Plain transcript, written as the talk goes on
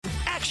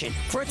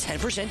information for a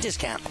 10%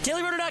 discount.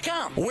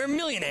 DailyRoto.com, where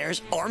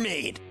millionaires are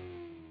made.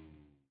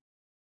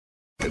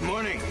 Good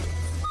morning.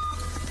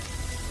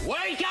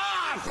 Wake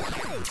up!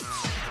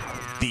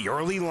 The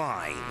Early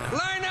Line.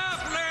 Line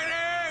up, ladies!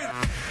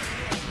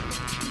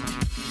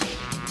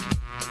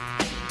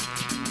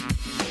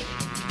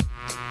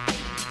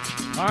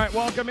 All right,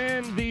 welcome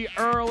in the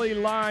Early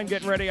Line.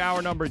 Getting ready,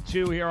 hour number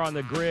 2 here on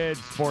the Grid,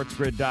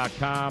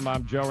 sportsgrid.com.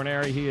 I'm Joe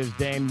Ranieri. He is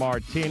Dane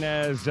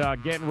Martinez.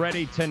 Getting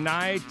ready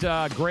tonight.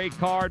 Great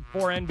card,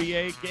 4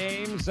 NBA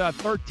games,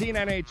 13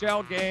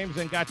 NHL games,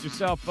 and got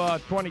yourself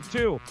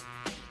 22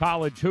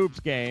 college hoops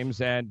games.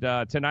 And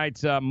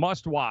tonight's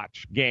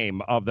must-watch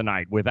game of the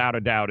night, without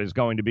a doubt, is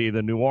going to be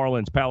the New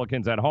Orleans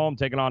Pelicans at home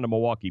taking on the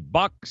Milwaukee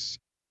Bucks.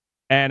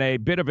 And a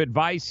bit of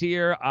advice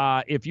here,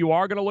 if you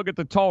are going to look at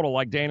the total,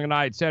 like Dana and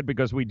I had said,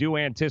 because we do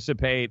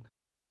anticipate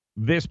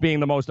this being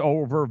the most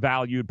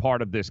overvalued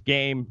part of this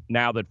game.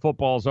 Now that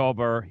football's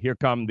over, here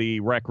come the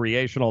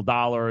recreational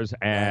dollars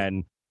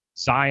and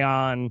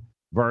Zion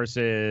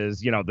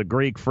versus, the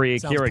Greek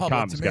Freak. Sounds here it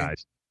comes,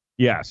 guys.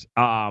 Yes.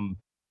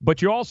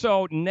 But you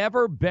also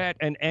never bet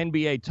an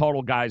NBA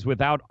total, guys,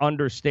 without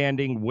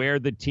understanding where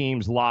the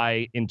teams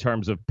lie in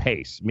terms of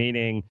pace,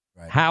 meaning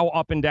how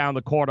up and down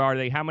the court are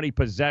they, how many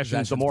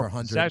possessions, the more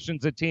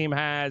possessions a team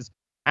has,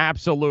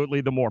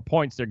 absolutely the more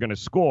points they're going to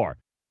score.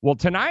 Well,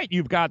 tonight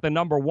you've got the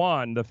number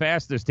 1, the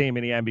fastest team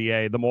in the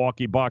NBA, the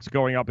Milwaukee Bucks,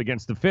 going up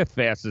against the 5th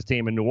fastest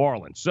team in New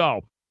Orleans.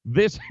 So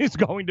this is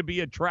going to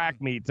be a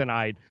track meet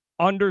tonight.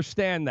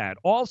 Understand that.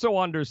 Also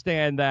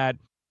understand that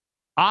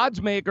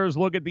odds makers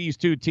look at these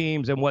two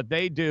teams and what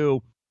they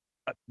do.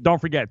 Don't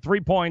forget, 3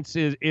 points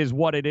is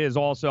what it is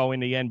also in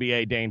the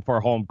NBA, Dane,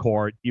 for home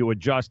court. You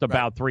adjust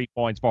about 3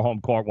 points for home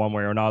court one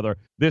way or another.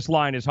 This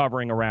line is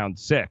hovering around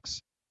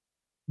 6.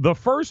 The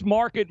first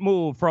market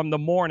move from the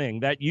morning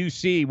that you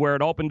see where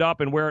it opened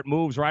up and where it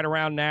moves right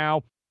around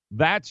now,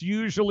 that's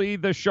usually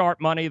the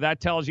sharp money.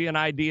 That tells you an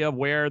idea of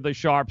where the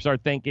sharps are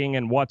thinking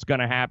and what's going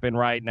to happen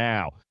right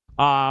now.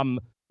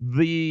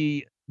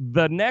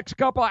 The next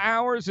couple of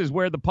hours is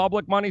where the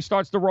public money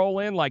starts to roll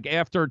in, like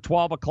after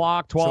 12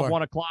 o'clock,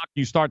 1 o'clock,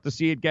 you start to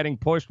see it getting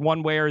pushed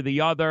one way or the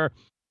other.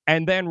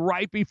 And then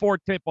right before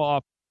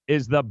tip-off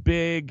is the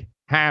big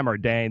hammer,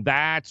 Dane.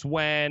 That's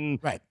when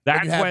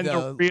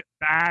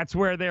that's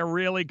where they're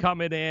really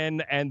coming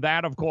in. And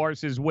that, of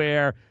course, is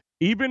where,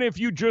 even if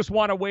you just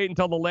want to wait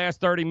until the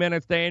last 30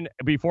 minutes, Dane,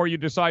 before you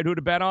decide who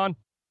to bet on,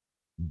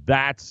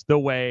 that's the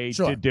way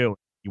to do it.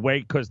 You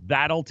wait, because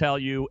that'll tell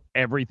you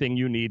everything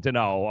you need to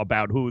know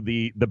about who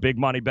the big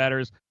money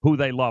bettors, who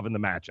they love in the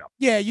matchup.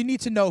 Yeah, you need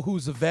to know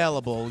who's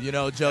available,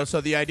 Joe.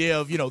 So the idea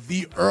of,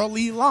 the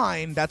early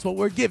line, that's what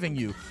we're giving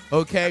you,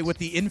 okay, with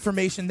the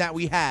information that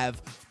we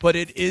have. But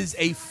it is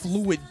a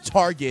fluid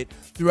target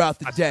throughout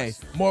the day.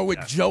 More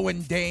with Joe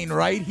and Dane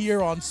right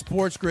here on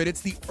Sports Grid.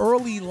 It's the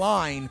early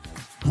line,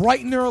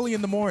 bright and early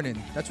in the morning.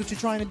 That's what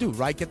you're trying to do,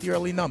 right? Get the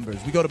early numbers.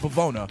 We go to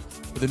Pavona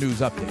for the news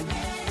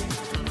update.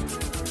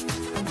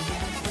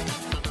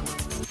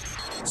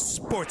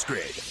 Sports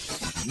Grid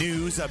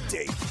News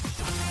Update.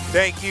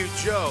 Thank you,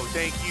 Joe.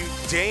 Thank you,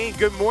 Dane.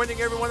 Good morning,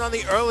 everyone on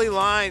the early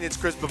line. It's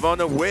Chris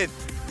Pavona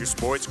with your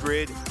Sports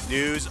Grid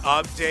News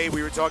Update.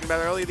 We were talking about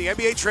earlier, the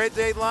NBA trade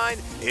deadline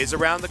is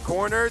around the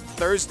corner,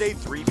 Thursday,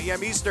 3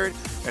 p.m. Eastern,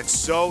 and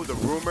so the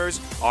rumors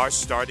are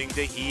starting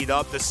to heat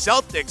up. The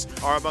Celtics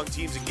are among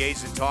teams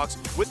engaged in talks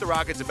with the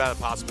Rockets about a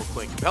possible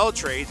Clint Capella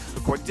trade,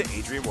 according to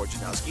Adrian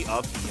Wojnarowski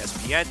of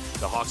ESPN.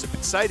 The Hawks have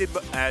been cited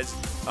as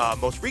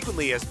most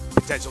frequently as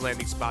potential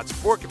landing spots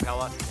for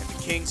Capella, and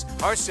the Kings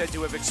are said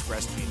to have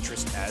expressed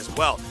interest as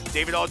well.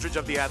 David Aldridge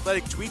of The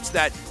Athletic tweets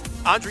that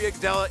Andre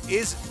Iguodala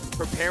is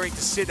preparing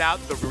to sit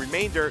out the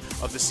remainder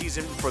of the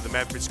season for the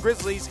Memphis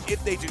Grizzlies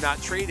if they do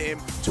not trade him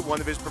to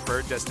one of his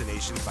preferred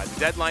destinations by the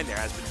deadline. There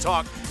has been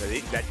talk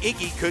that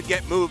Iggy could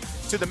get moved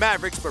to the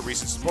Mavericks, but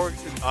recent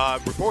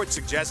reports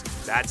suggest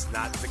that's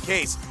not the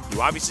case.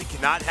 You obviously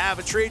cannot have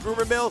a trade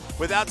rumor mill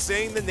without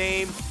saying the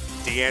name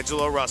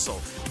D'Angelo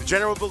Russell. The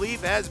general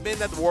belief has been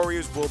that the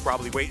Warriors will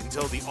probably wait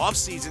until the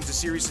offseason to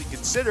seriously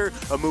consider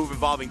a move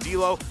involving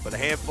D'Lo, but a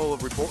handful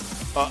of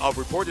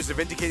reporters have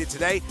indicated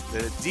today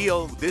that a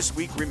deal this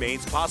week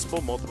remains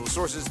possible. Multiple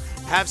sources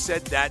have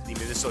said that the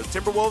Minnesota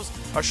Timberwolves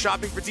are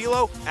shopping for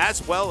D'Lo,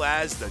 as well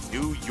as the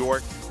New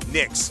York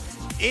Knicks.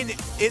 In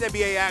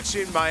NBA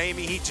action,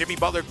 Miami Heat Jimmy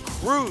Butler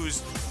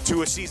cruised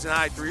to a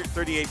season-high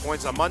 38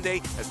 points on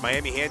Monday as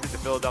Miami handed the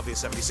Philadelphia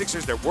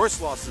 76ers their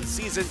worst loss of the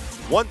season,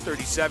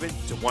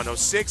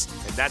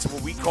 137-106, and that's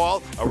what we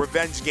call a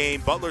revenge game.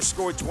 Butler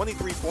scored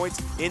 23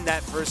 points in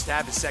that first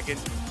half, his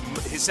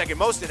second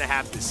most in a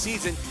half this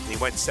season. He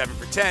went 7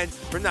 for 10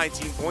 for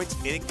 19 points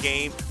in a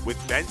game with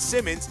Ben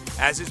Simmons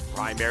as his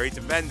primary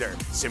defender.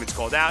 Simmons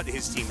called out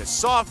his team is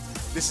soft.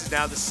 This is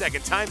now the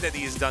second time that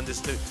he has done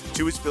this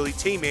to his Philly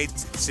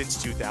teammates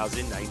since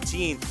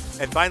 2019.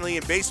 And finally,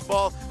 in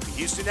baseball, the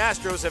Houston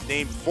Astros have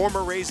named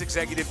former Rays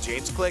executive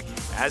James Click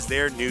as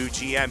their new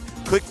GM.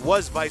 Click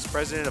was vice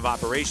president of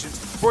operations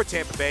for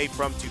Tampa Bay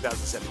from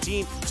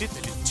 2017 to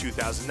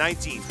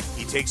 2019.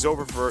 He takes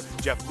over for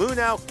Jeff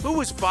Luhnow, who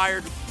was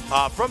fired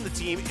from the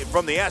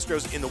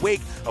Astros in the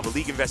wake of a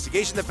league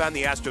investigation that found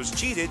the Astros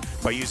cheated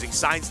by using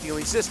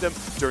sign-stealing system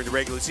during the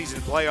regular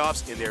season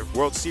playoffs in their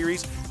World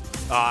Series,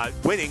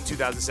 winning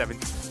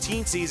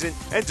 2017 season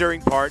and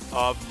during part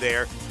of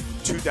their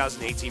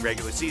 2018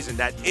 regular season.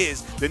 That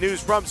is the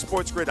news from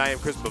Sports Grid. I am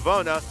Chris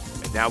Pavona,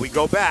 and now we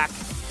go back.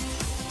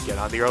 Get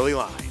on the early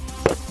line.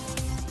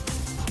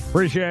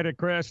 Appreciate it,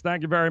 Chris.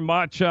 Thank you very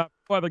much.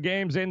 For the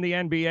games in the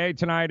NBA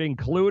tonight,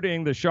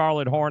 including the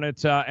Charlotte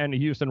Hornets and the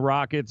Houston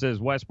Rockets, as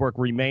Westbrook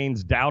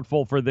remains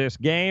doubtful for this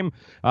game,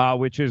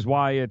 which is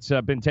why it's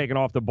been taken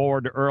off the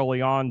board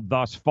early on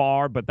thus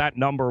far. But that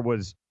number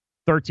was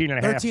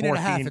 13.5.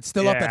 13.5. It's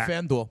still up at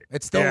FanDuel.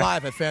 It's still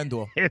live at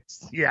FanDuel.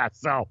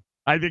 So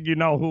I think you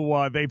know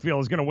who they feel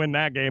is going to win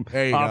that game.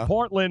 There you go.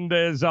 Portland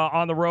is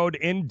on the road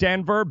in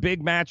Denver.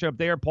 Big matchup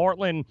there.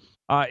 Portland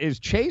is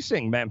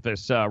chasing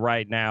Memphis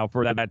right now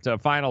for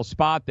that final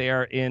spot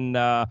there in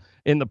the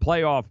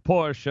playoff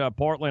push.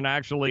 Portland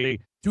actually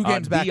 2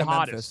 games back the in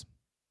hottest. Memphis.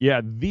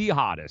 Yeah, the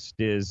hottest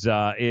is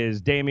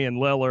Damian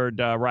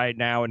Lillard right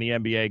now in the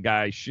NBA.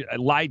 Guy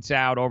lights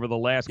out over the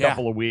last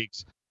couple of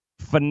weeks.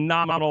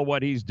 Phenomenal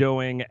what he's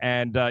doing.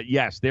 And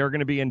yes, they're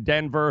going to be in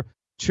Denver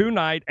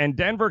tonight, and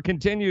Denver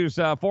continues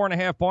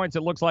 4.5 points.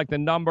 It looks like the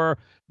number.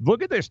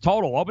 Look at this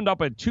total. Opened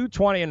up at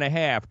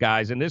 220.5,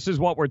 guys, and this is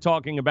what we're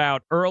talking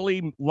about.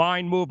 Early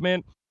line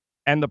movement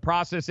and the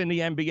process in the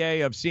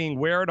NBA of seeing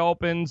where it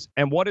opens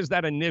and what is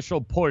that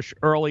initial push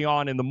early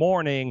on in the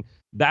morning.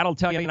 That'll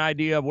tell you an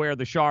idea of where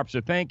the sharps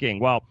are thinking.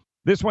 Well,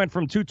 this went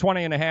from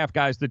 220.5,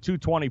 guys, to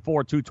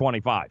 224,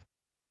 225.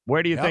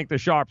 Where do you think the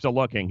sharps are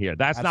looking here?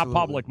 That's not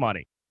public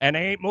money. And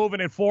they ain't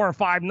moving at 4 or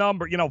 5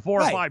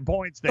 4 or 5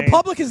 points. The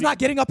public is not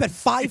getting up at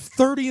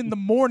 5:30 in the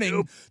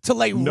morning to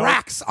lay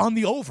racks on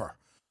the over.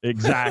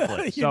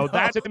 Exactly. So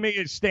that, to me,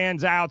 it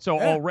stands out. So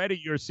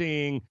already you're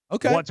seeing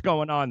what's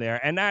going on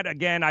there. And that,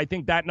 again, I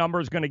think that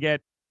number is going to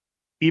get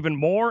even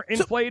more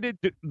inflated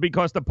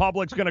because the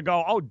public's going to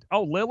go,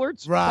 oh,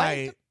 Lillard's?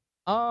 Right.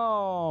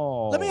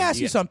 Oh. Let me ask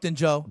you something,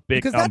 Joe.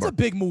 Because that's a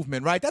big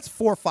movement, right? That's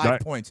 4 or 5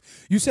 points.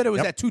 You said it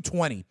was at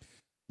 220.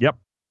 Yep.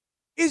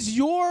 Is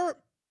your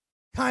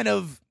kind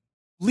of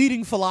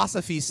leading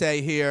philosophy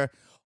say here,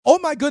 oh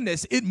my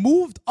goodness, it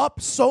moved up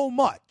so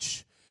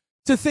much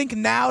to think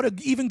now to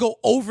even go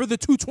over the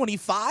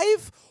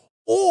 225,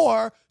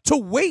 or to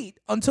wait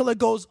until it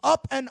goes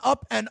up and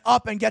up and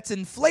up and gets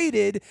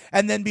inflated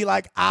and then be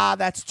like,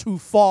 that's too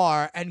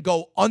far and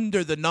go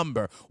under the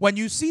number? When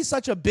you see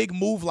such a big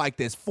move like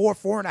this,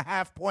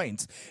 4.5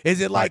 points,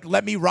 is it like,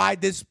 let me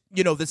ride this,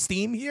 the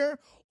steam here?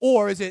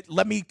 Or is it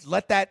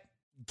let that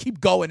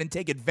keep going and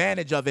take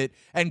advantage of it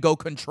and go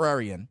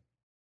contrarian?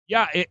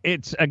 Yeah,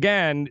 it's a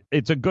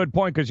good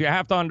point because you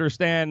have to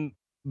understand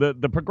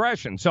the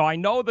progression. So I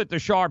know that the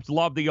sharps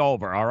love the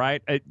over, all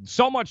right?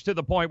 So much to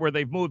the point where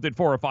they've moved it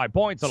 4 or 5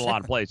 points in a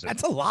lot of places.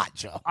 That's a lot,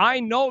 Joe. I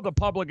know the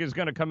public is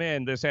going to come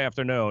in this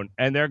afternoon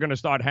and they're going to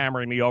start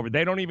hammering the over.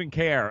 They don't even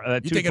care.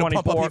 You think it'll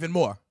pump up even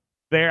more?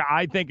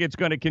 I think it's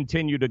going to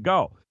continue to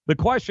go. The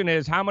question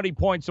is, how many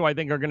points do I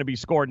think are going to be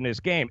scored in this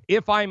game?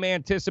 If I'm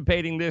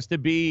anticipating this to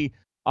be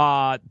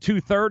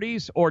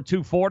 230s or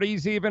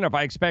 240s even, if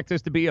I expect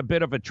this to be a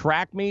bit of a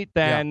track meet,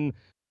 then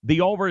the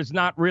over is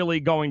not really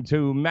going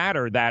to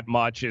matter that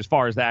much as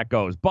far as that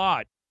goes.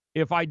 But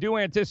if I do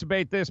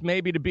anticipate this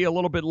maybe to be a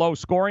little bit low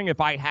scoring, if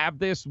I have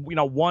this,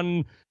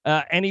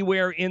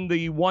 anywhere in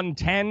the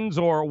 110s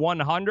or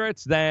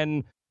 100s,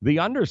 then the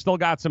under still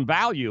got some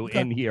value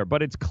in here.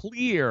 But it's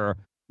clear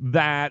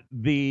that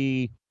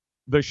the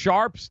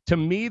sharps, to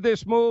me,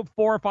 this move,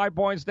 4 or 5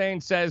 points, Dane,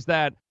 says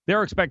that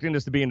they're expecting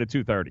this to be in the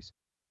 230s.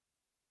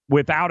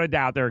 Without a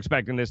doubt, they're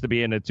expecting this to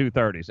be in the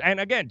 230s. And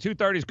again,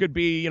 230s could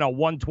be,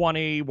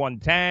 120,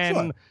 110,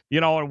 and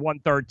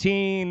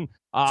 113.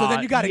 So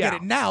then you got to get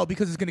it now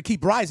because it's going to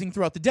keep rising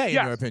throughout the day,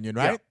 in your opinion,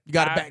 right? You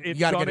got to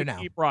get it now.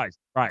 Keep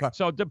rising. Right. Okay.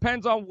 So it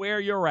depends on where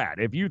you're at.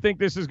 If you think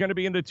this is going to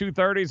be in the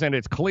 230s and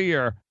it's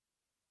clear,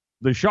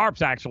 the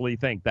sharps actually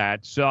think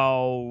that.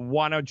 So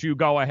why don't you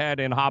go ahead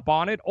and hop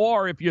on it?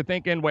 Or if you're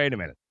thinking, wait a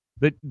minute,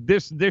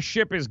 this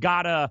ship has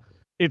got to –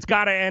 it's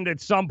got to end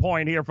at some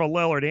point here for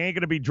Lillard. He ain't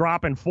going to be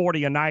dropping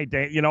 40 a night,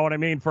 you know what I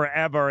mean,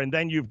 forever. And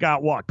then you've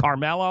got what?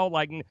 Carmelo,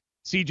 like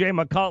C.J.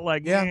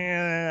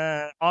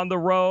 McCollum, on the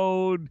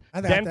road.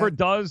 Denver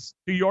does,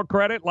 to your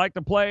credit, like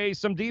to play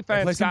some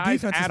defense. Play some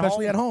defense,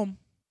 especially at home.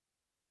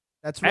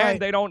 That's right. And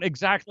they don't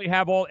exactly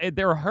have all.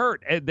 They're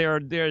hurt.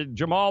 They're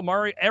Jamal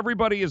Murray.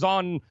 Everybody is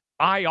on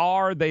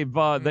IR. They've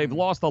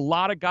lost a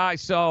lot of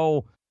guys.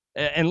 So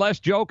unless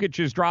Jokic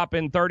is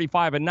dropping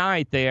 35 a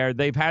night there,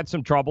 they've had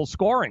some trouble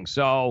scoring.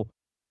 So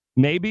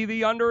maybe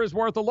the under is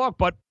worth a look,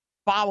 but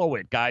follow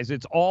it, guys.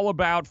 It's all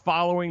about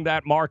following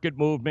that market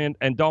movement.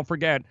 And don't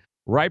forget,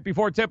 right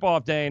before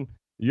tip-off, Dane,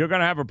 you're going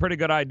to have a pretty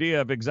good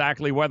idea of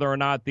exactly whether or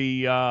not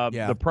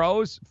the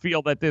pros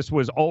feel that this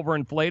was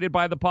overinflated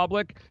by the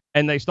public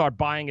and they start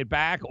buying it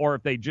back, or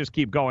if they just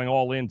keep going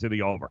all into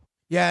the over.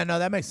 Yeah, no,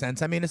 that makes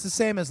sense. I mean, it's the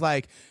same as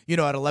at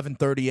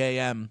 11:30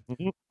 a.m.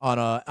 on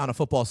a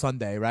football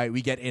Sunday, right?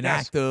 We get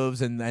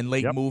inactives and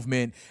late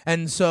movement.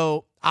 And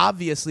so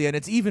obviously, and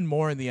it's even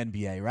more in the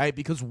NBA, right?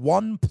 Because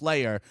one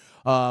player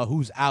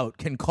who's out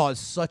can cause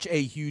such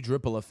a huge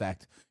ripple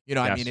effect. You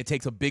know, I mean, it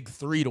takes a big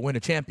three to win a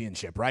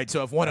championship, right?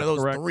 So if one of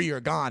those three are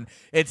gone,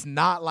 it's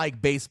not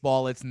like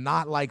baseball. It's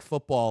not like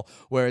football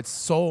where it's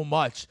so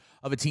much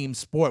of a team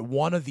sport.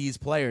 One of these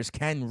players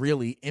can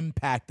really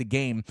impact the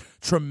game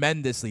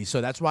tremendously.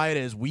 So that's why it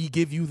is we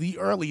give you the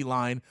early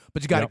line,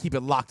 but you got to keep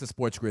it locked to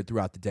Sports Grid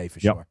throughout the day for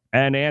sure.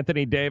 And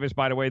Anthony Davis,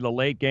 by the way, the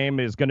late game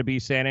is going to be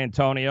San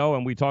Antonio,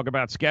 and we talk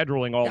about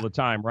scheduling all the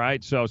time,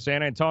 right? So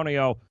San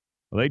Antonio,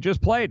 they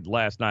just played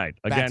last night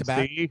against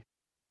the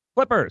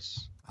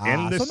Clippers.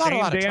 In the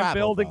same damn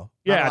building.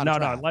 Though.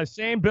 No.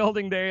 Same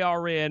building they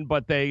are in,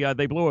 but they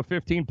blew a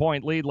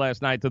 15-point lead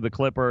last night to the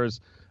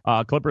Clippers.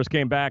 Clippers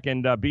came back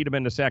and beat them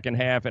in the second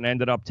half and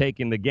ended up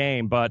taking the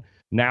game. But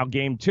now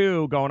game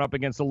 2 going up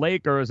against the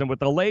Lakers. And with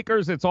the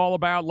Lakers, it's all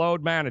about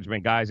load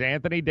management, guys.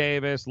 Anthony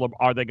Davis,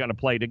 are they going to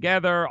play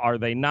together? Are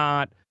they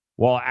not?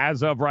 Well,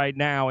 as of right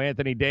now,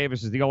 Anthony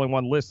Davis is the only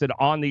one listed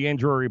on the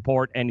injury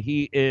report, and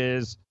he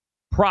is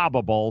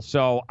probable.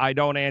 So I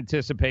don't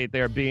anticipate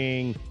there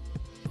being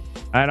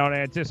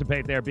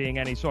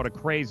any sort of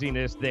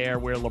craziness there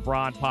where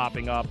LeBron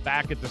popping up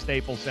back at the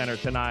Staples Center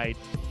tonight,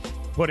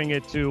 putting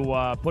it to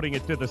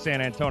the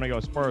San Antonio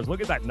Spurs.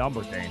 Look at that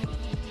number, Dane.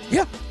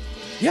 Yeah,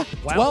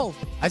 12.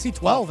 I see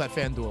 12 at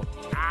FanDuel.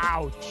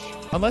 Ouch.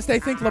 Unless they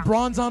think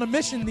LeBron's on a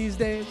mission these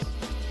days.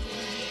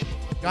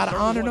 Got to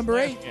honor number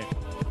 8.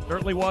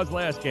 Certainly was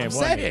last game. I'm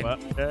saying.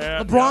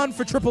 LeBron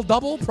for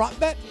triple-double, prop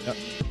bet.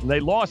 They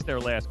lost their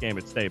last game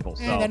at Staples.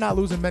 So. They're not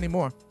losing many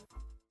more.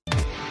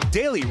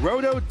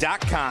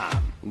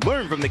 DailyRoto.com.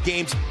 Learn from the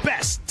game's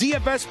best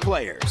DFS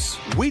players.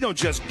 We don't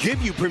just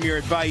give you premier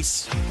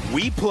advice,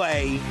 we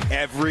play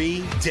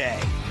every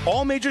day.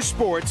 All major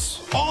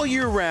sports, all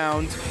year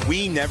round,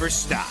 we never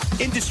stop.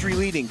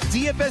 Industry-leading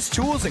DFS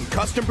tools and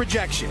custom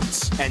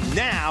projections. And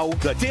now,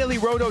 the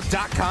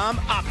DailyRoto.com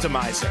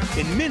Optimizer.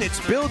 In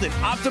minutes, build and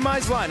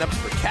optimize lineups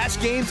for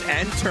cash games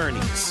and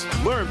tourneys.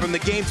 Learn from the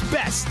game's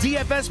best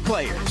DFS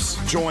players.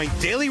 Join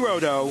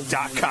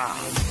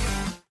DailyRoto.com.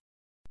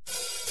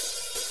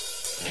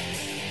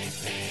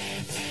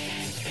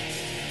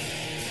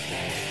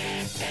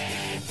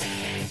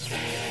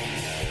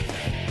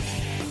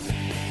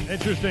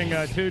 Interesting,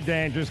 too,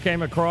 Dan, just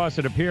came across.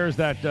 It appears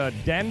that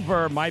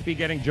Denver might be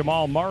getting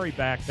Jamal Murray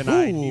back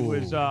tonight. He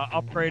was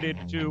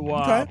upgraded to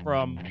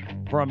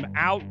from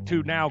out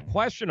to now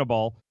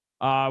questionable,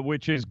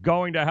 which is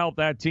going to help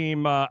that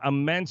team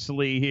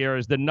immensely here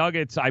as the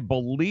Nuggets, I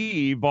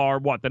believe, are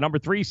the number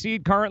 3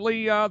 seed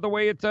currently, the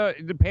way it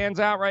pans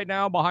out right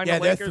now behind the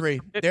Lakers? Yeah, they're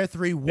 3. They're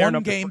 3.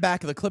 One game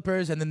back of the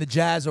Clippers, and then the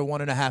Jazz are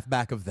 1.5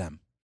 back of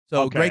them.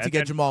 So great to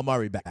get Jamal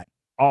Murray back.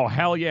 Oh,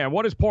 hell yeah.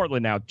 What is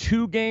Portland now?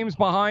 2 games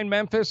behind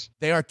Memphis?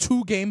 They are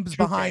 2 games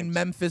behind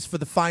Memphis for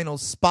the final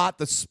spot.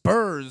 The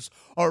Spurs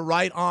are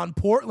right on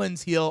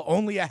Portland's heel,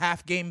 only a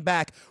half game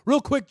back.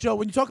 Real quick, Joe,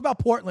 when you talk about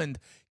Portland,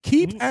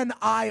 keep an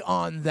eye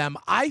on them.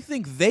 I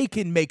think they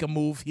can make a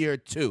move here,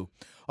 too.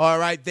 All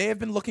right, they have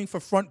been looking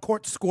for front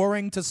court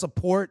scoring to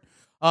support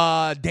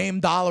Dame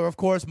Dollar, of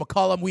course.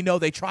 McCollum, we know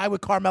they try with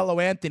Carmelo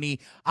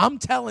Anthony. I'm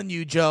telling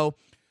you, Joe,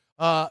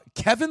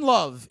 Kevin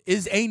Love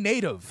is a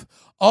native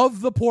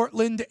of the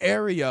Portland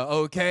area,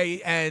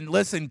 okay? And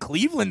listen,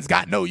 Cleveland's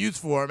got no use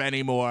for him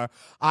anymore.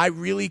 I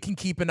really can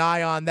keep an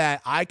eye on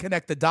that. I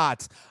connect the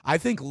dots. I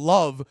think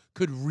Love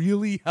could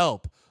really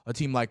help a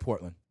team like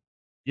Portland.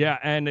 Yeah,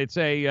 and it's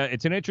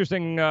an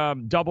interesting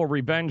double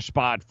revenge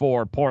spot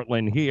for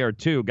Portland here,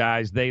 too,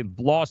 guys. They've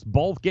lost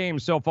both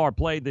games so far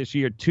played this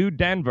year to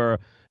Denver.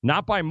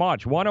 Not by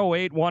much,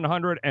 108,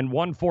 100, and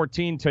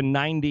 114 to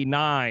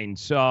 99.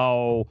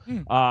 So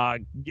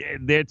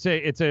it's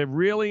a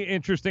really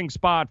interesting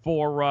spot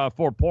for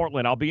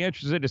Portland. I'll be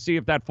interested to see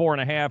if that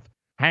 4.5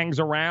 hangs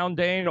around,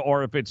 Dane,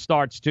 or if it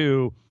starts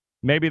to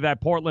maybe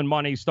that Portland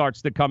money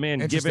starts to come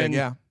in.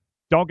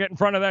 Don't get in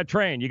front of that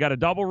train. You got a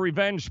double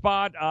revenge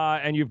spot,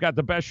 and you've got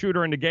the best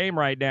shooter in the game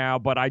right now.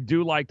 But I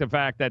do like the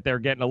fact that they're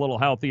getting a little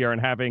healthier and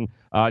having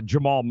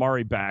Jamal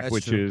Murray back, That's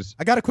which true. is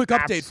I got a quick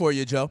update for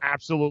you, Joe.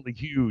 Absolutely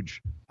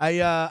huge.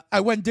 I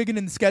went digging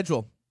in the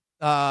schedule.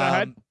 Go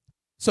ahead.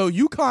 So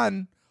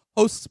UConn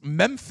hosts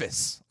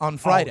Memphis on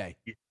Friday.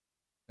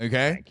 Oh,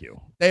 okay? Thank you.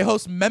 They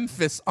host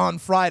Memphis on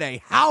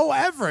Friday.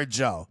 However,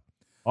 Joe.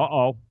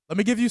 Let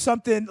me give you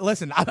something.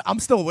 Listen, I'm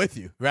still with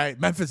you, right?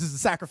 Memphis is the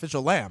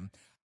sacrificial lamb.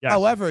 Yes.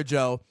 However,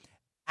 Joe,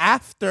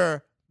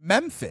 after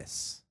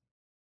Memphis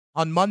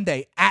on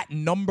Monday at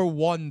number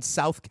 1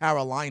 South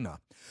Carolina.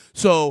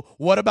 So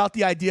what about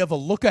the idea of a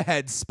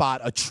look-ahead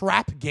spot, a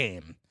trap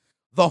game,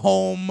 the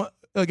home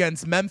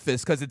against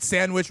Memphis, because it's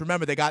sandwiched.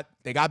 Remember, they got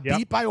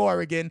beat by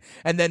Oregon,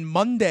 and then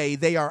Monday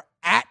they are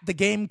at the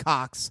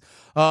Gamecocks,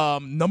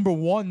 number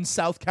 1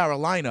 South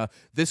Carolina.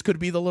 This could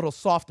be the little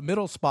soft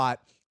middle spot.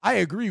 I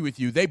agree with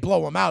you. They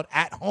blow them out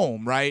at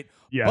home, right?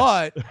 Yes.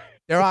 But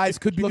their eyes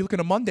could be looking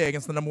at Monday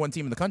against the number 1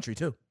 team in the country,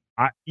 too.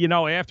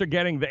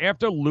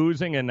 After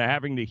losing and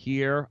having to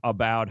hear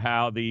about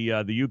how the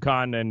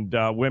UConn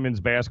and women's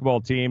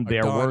basketball team,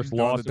 their worst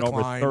loss in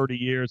over 30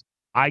 years,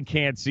 I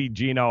can't see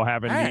Gino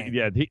having.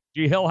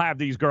 He'll have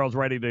these girls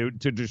ready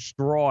to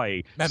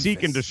destroy, Memphis.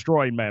 seek and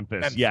destroy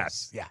Memphis.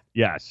 Yes,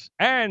 yes.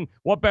 And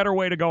what better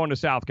way to go into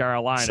South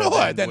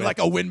Carolina? Than like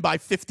a win by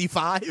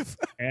 55,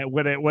 and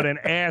with an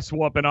ass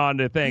whooping on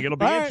the thing. It'll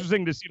be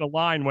interesting to see the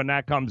line when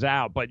that comes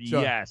out. But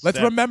yes,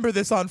 let's remember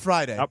this on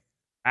Friday.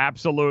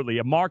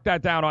 Absolutely. Mark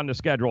that down on the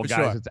schedule, guys.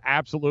 Sure. It's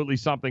absolutely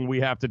something we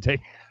have to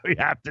take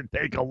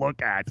a look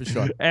at. For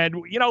sure. And,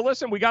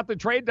 listen, we got the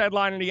trade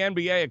deadline in the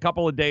NBA a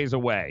couple of days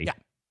away. Yeah.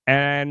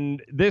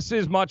 And this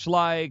is much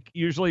like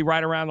usually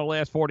right around the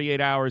last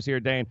 48 hours here,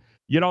 Dane.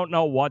 You don't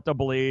know what to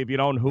believe. You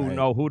don't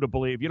know who to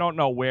believe. You don't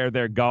know where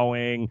they're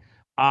going.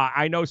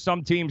 I know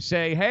some teams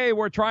say, hey,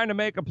 we're trying to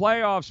make a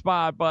playoff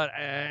spot, but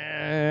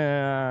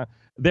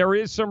there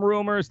is some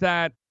rumors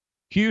that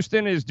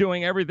Houston is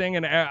doing everything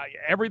in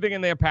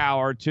their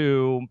power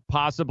to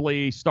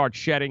possibly start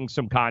shedding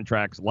some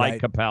contracts like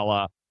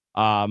Capella.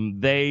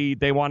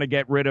 They want to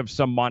get rid of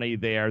some money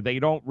there. They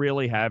don't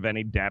really have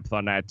any depth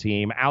on that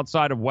team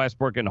outside of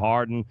Westbrook and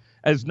Harden.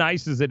 As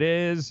nice as it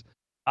is,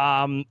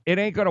 it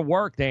ain't going to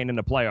work, Dane, in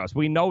the playoffs.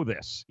 We know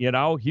this.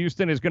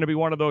 Houston is going to be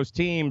one of those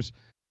teams.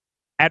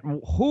 At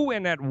who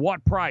and at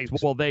what price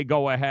will they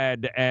go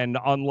ahead and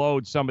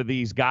unload some of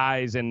these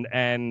guys?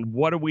 And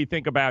what do we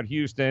think about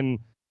Houston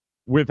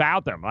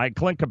without them? Like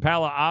Clint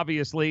Capella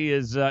obviously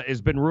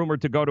has been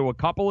rumored to go to a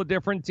couple of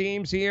different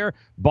teams here,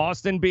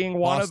 Boston being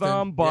one of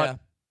them, but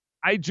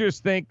I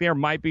just think there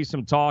might be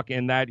some talk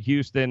in that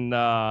Houston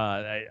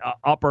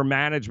upper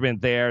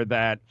management there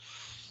that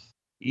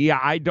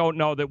I don't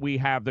know that we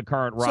have the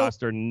current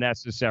roster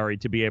necessary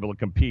to be able to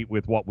compete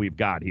with what we've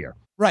got here.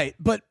 Right,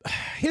 but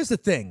here's the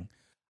thing.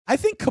 I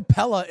think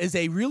Capella is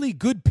a really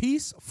good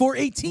piece for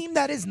a team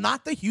that is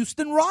not the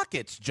Houston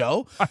Rockets,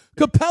 Joe.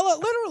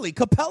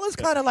 Capella's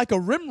kind of like a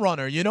rim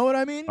runner, you know what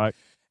I mean? Right.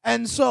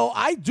 And so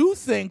I do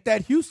think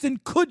that Houston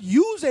could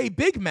use a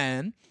big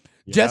man,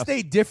 just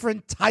a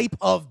different type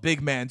of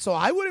big man. So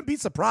I wouldn't be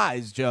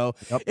surprised, Joe,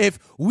 if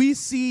we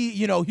see,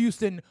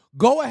 Houston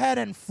go ahead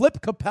and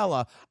flip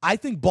Capella. I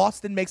think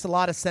Boston makes a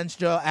lot of sense,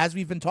 Joe, as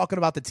we've been talking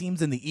about the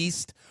teams in the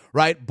East,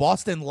 right?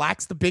 Boston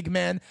lacks the big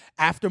man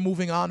after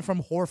moving on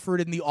from Horford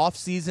in the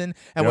offseason.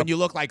 And when you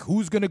look like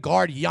who's going to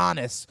guard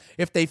Giannis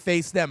if they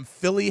face them,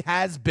 Philly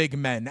has big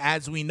men,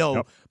 as we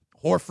know.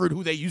 Horford,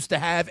 who they used to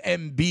have,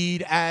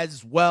 Embiid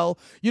as well.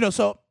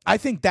 So I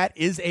think that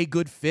is a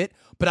good fit,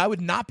 but I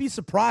would not be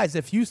surprised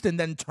if Houston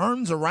then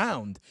turns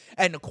around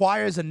and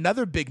acquires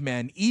another big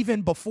man either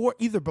before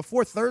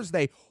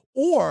Thursday,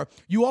 or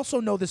you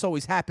also know this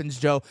always happens,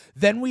 Joe.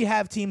 Then we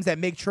have teams that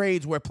make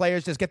trades where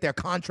players just get their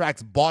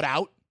contracts bought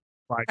out.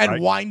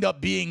 And wind up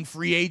being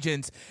free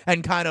agents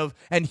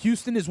and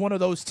Houston is one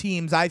of those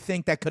teams I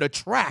think that could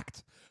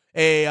attract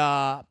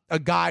a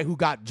guy who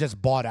got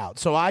just bought out.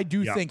 So I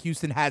do think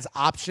Houston has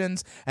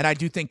options, and I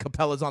do think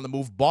Capella's on the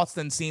move.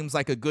 Boston seems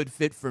like a good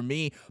fit for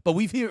me, but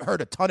we've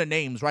heard a ton of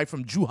names, right?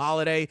 From Jrue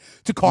Holiday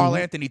to Karl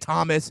Anthony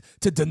Towns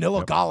to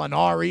Danilo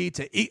Gallinari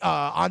to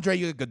Andre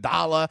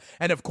Iguodala,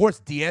 and of course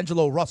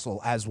D'Angelo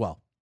Russell as well.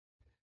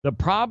 The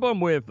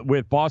problem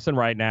with Boston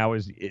right now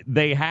is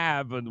they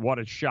have, what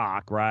a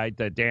shock, right?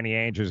 That Danny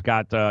Ainge has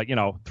got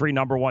 3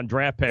 number 1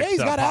 draft picks he's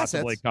got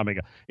possibly assets. coming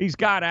up. He's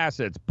got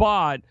assets,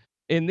 but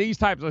in these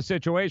types of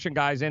situations,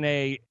 guys, in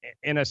a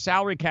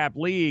salary cap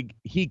league,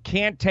 he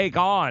can't take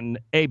on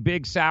a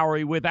big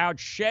salary without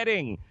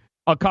shedding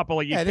a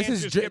couple of. This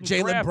is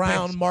Jaylen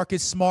Brown, picks.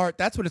 Marcus Smart.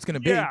 That's what it's going to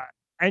be. Yeah,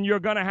 and you're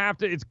going to have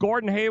to. It's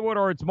Gordon Hayward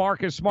or it's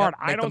Marcus Smart.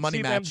 I don't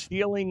see them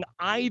dealing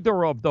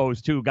either of those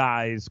two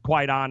guys,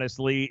 quite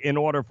honestly, in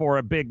order for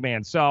a big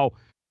man. So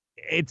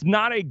it's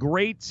not a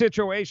great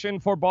situation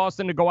for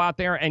Boston to go out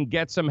there and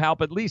get some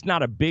help. At least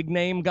not a big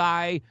name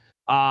guy.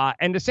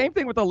 And the same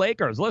thing with the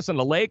Lakers. Listen,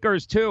 the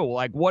Lakers too.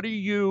 Like, what are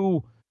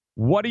you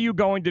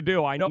going to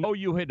do? I know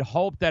you had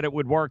hoped that it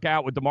would work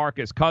out with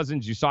DeMarcus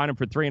Cousins. You signed him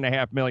for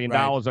 $3.5 million.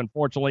 Right.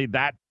 Unfortunately,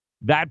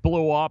 that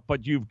blew up.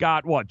 But you've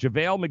got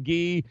JaVale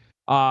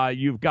McGee.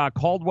 You've got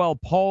Caldwell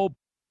Pope,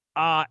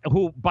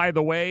 who, by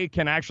the way,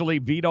 can actually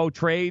veto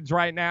trades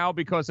right now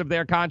because of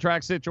their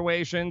contract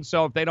situation.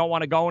 So if they don't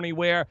want to go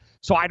anywhere,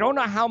 so I don't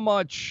know how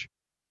much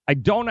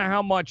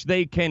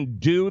they can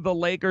do, the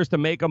Lakers, to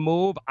make a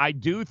move. I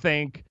do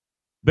think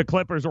the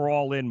Clippers are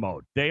all in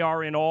mode. They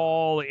are in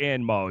all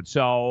in mode.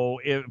 So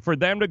for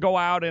them to go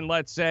out and,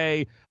 let's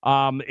say,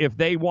 if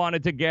they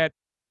wanted to get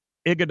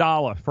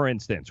Iguodala, for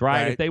instance,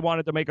 right? If they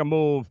wanted to make a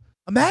move.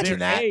 Imagine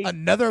that.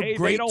 Another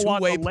great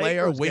two-way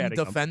player, wing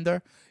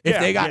defender. If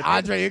they got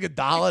Andre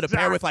Iguodala to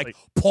pair with like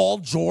Paul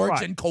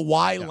George and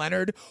Kawhi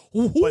Leonard,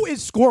 who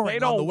is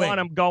scoring on the wing? They don't want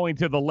him going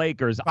to the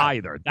Lakers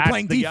either. That's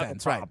playing the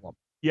defense, other problem.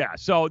 Yeah,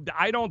 so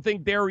I don't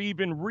think they're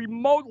even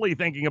remotely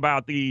thinking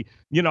about the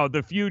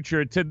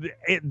future.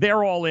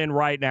 They're all in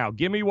right now.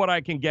 Give me what I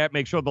can get.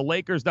 Make sure the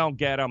Lakers don't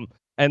get them,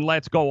 and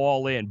let's go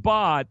all in.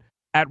 But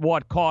at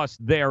what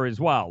cost there as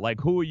well? Like,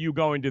 who are you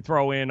going to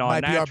throw in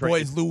on that trade? Might be our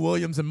boys Lou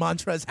Williams and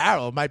Montrezl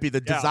Harrell. Might be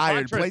the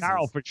desired places. Montrezl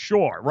Harrell for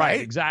sure. Right,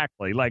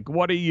 exactly. Like,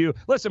 what are you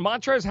 – listen,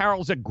 Montrezl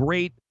Harrell's a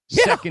great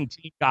second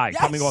team guy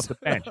coming off the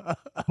bench.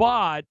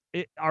 But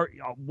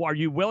are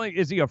you willing?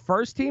 Is he a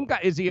first team guy?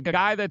 Is he a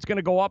guy that's going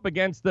to go up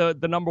against the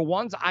number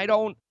ones? I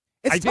don't.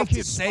 It's I tough think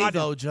to say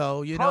though,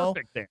 Joe. You know,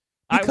 there.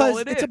 because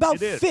it it's is, about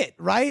it is. fit,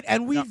 right?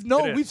 And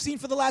we've seen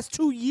for the last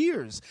 2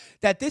 years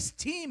that this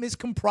team is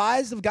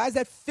comprised of guys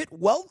that fit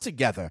well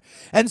together.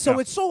 And so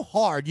it's so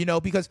hard, you know,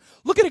 because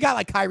look at a guy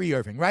like Kyrie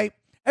Irving, right?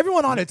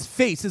 Everyone on its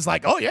face is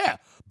like, oh, yeah,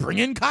 bring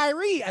in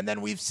Kyrie. And then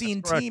we've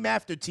seen team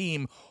after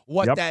team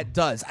what that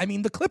does. I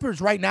mean, the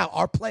Clippers right now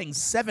are playing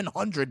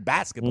 700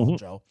 basketball,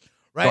 Joe,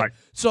 right?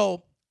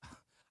 So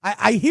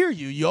I hear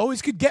you. You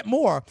always could get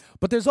more,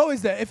 but there's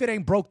always the if it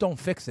ain't broke, don't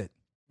fix it.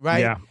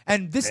 Right? Yeah.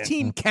 And this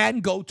team can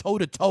go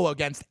toe-to-toe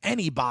against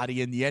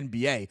anybody in the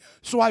NBA.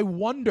 So I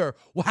wonder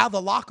how the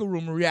locker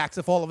room reacts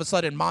if all of a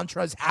sudden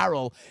Montrezl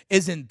Harrell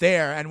isn't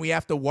there and we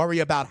have to worry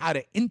about how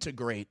to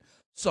integrate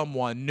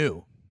someone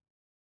new.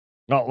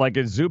 Well, like,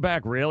 is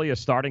Zubac really a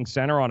starting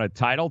center on a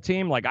title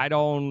team? Like, I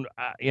don't,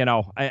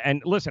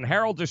 and listen,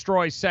 Harrell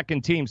destroys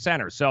second-team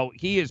center, so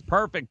he is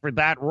perfect for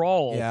that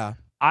role. Yeah.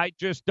 I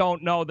just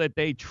don't know that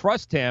they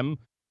trust him,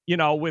 you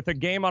know, with a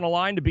game on the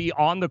line to be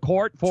on the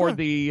court for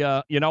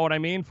the, you know what I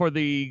mean, for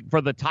the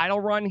title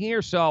run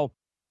here. So,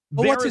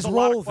 but what's his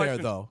role there,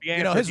 though?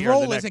 You know, his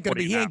role isn't going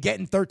to be he ain't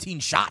getting 13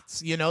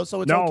 shots, you know,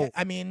 so it's okay.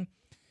 I mean,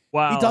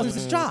 he does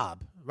his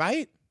job,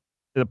 right?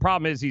 The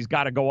problem is he's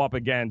got to go up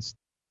against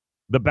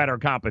the better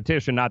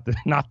competition, not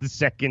the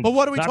second. But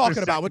what are we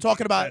talking about? We're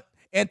talking about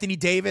Anthony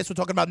Davis. We're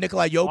talking about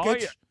Nikola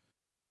Jokic.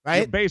 Right?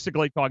 You're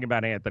basically talking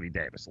about Anthony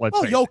Davis.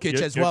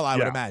 Jokic as well, I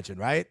would imagine,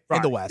 right?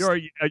 In the West. You're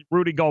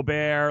Rudy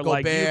Gobert.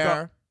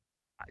 Gobert.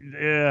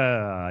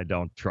 I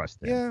don't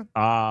trust him.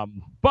 Yeah.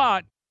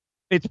 But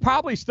it's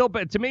probably still,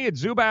 to me,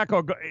 it's Zubac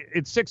or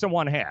it's 6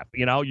 1/2.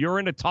 You know, you're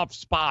in a tough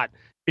spot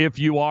if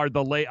you are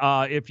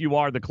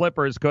the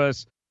Clippers,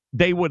 because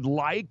they would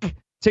like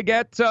to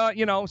get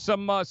somebody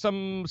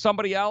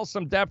else,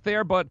 some depth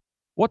there. But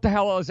what the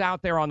hell is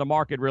out there on the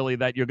market really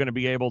that you're going to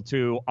be able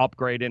to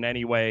upgrade in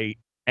any way?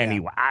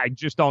 Anyway, I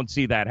just don't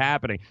see that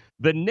happening.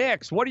 The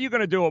Knicks, what are you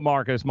going to do with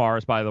Marcus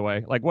Morris, by the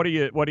way? Like, what are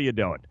you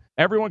doing?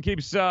 Everyone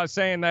keeps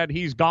saying that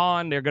he's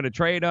gone. They're going to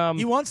trade him.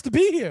 He wants to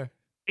be here.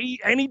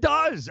 He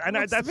does. And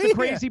that's the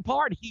crazy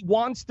part. He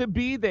wants to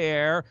be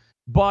there,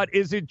 but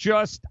is it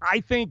just,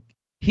 I think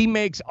he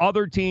makes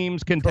other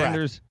teams,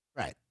 contenders,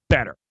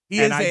 better.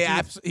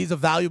 He's a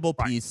valuable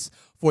piece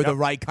for the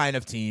right kind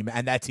of team,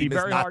 and that team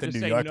is not the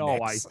New York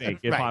Knicks. I think,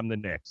 if I'm the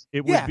Knicks.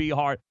 It would be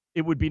hard.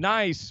 It would be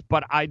nice,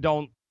 but I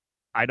don't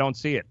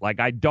see it. Like,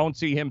 I don't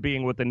see him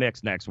being with the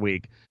Knicks next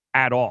week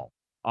at all.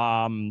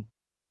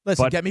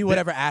 Listen, get me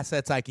whatever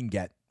assets I can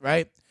get,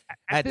 right?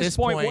 At this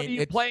point, what are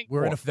you playing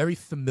we're for? in a very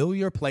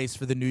familiar place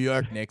for the New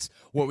York Knicks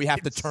where we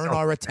have to turn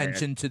our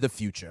attention to the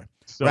future,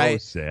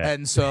 right? Sad.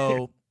 And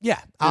so,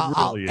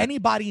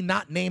 anybody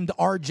not named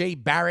R.J.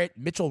 Barrett,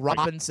 Mitchell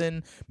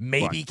Robinson,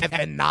 maybe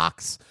Kevin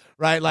Knox,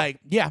 right? Like,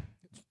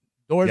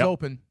 doors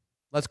open.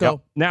 Let's go. Yep.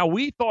 Now,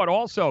 we thought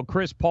also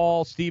Chris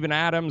Paul, Steven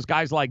Adams,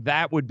 guys like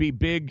that would be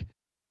big.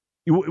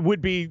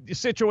 Would be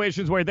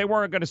situations where they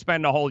weren't going to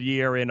spend a whole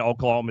year in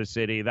Oklahoma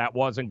City. That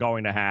wasn't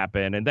going to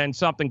happen. And then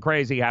something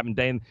crazy happened.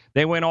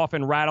 They went off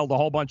and rattled a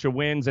whole bunch of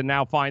wins and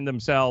now find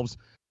themselves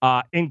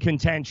in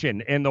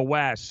contention in the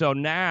West. So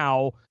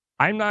now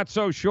I'm not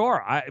so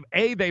sure.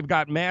 They've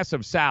got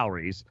massive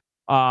salaries.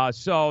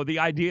 So the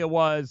idea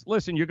was,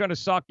 listen, you're going to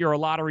suck. You're a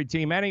lottery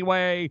team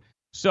anyway.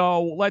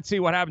 So let's see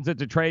what happens at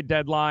the trade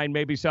deadline.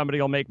 Maybe somebody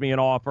will make me an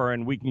offer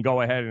and we can go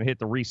ahead and hit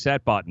the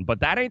reset button. But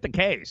that ain't the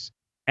case.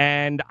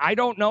 And I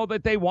don't know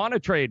that they want to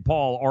trade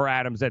Paul or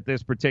Adams at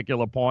this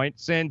particular point,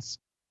 since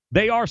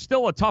they are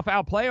still a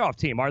tough-out playoff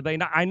team, are they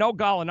not? I know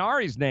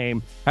Gallinari's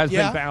name has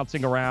been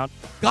bouncing around.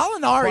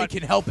 Gallinari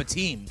can help a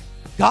team.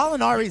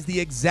 Gallinari is the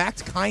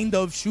exact kind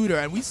of shooter.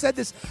 And I said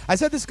this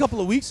a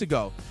couple of weeks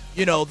ago.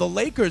 You know, the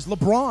Lakers,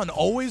 LeBron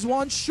always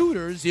wants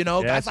shooters. You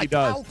know, guys like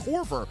Kyle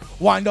Korver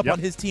wind up on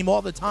his team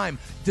all the time.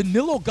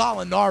 Danilo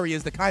Gallinari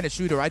is the kind of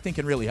shooter I think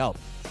can really help.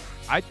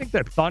 I think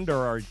that Thunder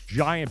are a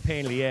giant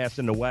pain in the ass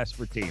in the West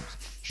for teams.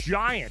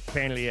 Giant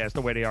pain in the ass the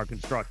way they are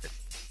constructed.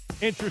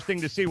 Interesting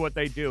to see what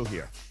they do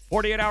here.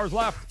 48 hours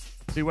left.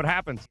 See what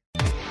happens.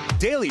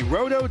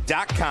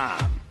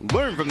 DailyRoto.com.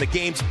 Learn from the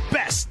game's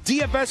best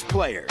DFS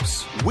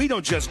players. We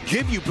don't just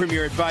give you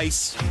premier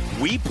advice,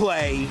 we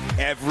play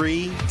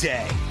every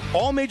day.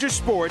 All major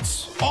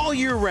sports, all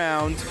year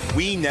round,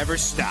 we never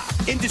stop.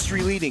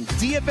 Industry-leading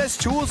DFS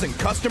tools and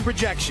custom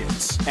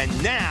projections.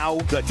 And now,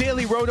 the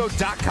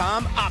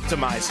DailyRoto.com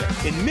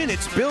Optimizer. In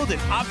minutes, build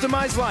and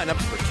optimize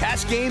lineups for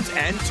cash games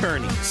and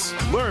tourneys.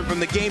 Learn from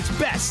the game's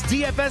best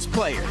DFS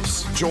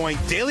players. Join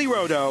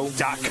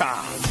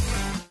DailyRoto.com.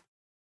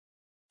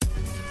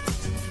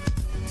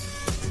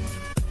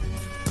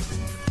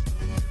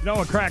 You know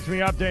what cracks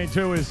me up, Dane,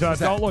 too, is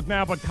don't look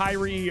now, but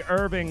Kyrie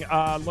Irving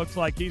looks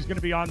like he's going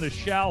to be on the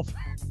shelf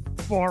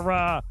for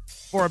a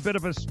bit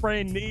of a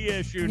sprained knee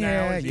issue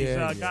now. He's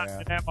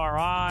gotten an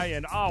MRI,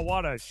 and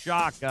what a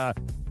shock.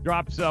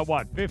 Drops,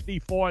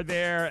 54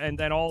 there, and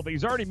then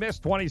he's already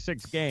missed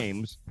 26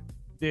 games.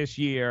 this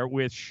year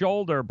with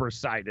shoulder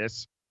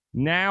bursitis.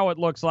 Now it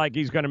looks like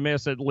he's going to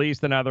miss at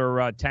least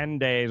another 10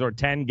 days or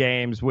 10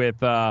 games with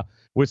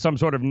some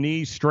sort of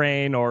knee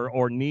strain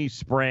or knee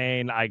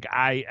sprain.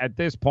 I at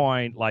this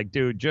point,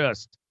 dude,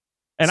 just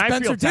and Spencer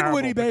I feel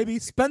Dinwiddie, baby,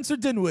 Spencer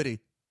Dinwiddie.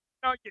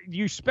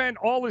 You spent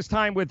all this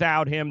time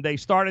without him. They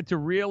started to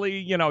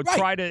really,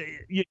 try to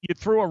you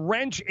threw a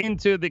wrench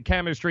into the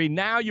chemistry.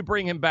 Now you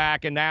bring him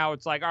back, and now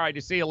it's like, all right,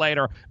 to see you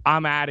later.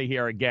 I'm out of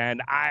here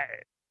again.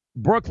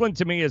 Brooklyn,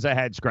 to me, is a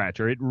head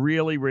scratcher. It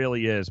really,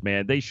 really is,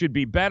 man. They should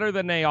be better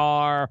than they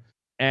are.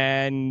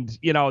 And,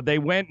 they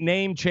went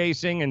name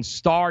chasing and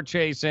star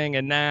chasing,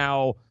 and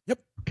now,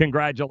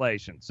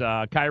 congratulations.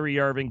 Kyrie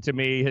Irving, to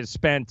me, has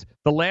spent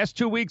the last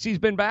 2 weeks he's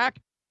been back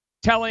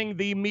telling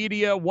the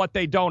media what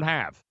they don't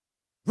have.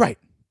 Right.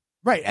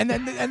 And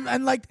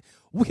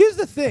here's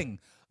the thing.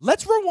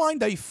 Let's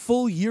rewind a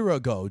full year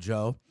ago,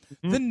 Joe.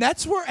 The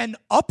Nets were an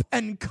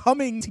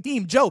up-and-coming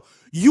team. Joe,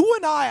 you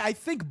and I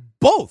think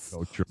both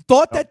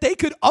thought that they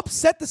could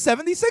upset the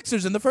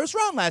 76ers in the first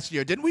round last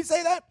year. Didn't we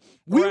say that?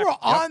 We were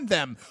on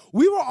them.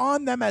 We were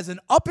on them as an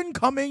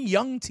up-and-coming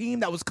young team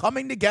that was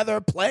coming together,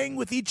 playing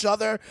with each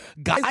other.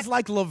 Guys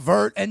like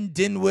LeVert and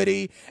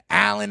Dinwiddie,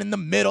 Allen in the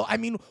middle. I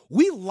mean,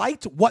 we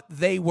liked what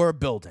they were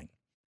building.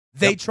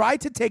 They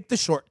tried to take the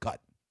shortcut.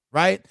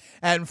 Right?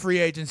 And free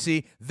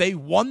agency, they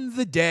won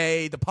the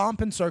day, the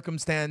pomp and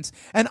circumstance.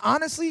 And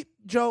honestly,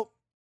 Joe,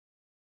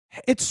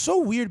 it's so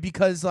weird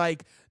because,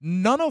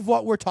 none of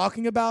what we're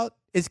talking about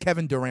is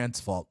Kevin Durant's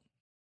fault.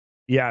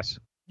 Yes.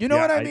 You know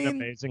what I mean?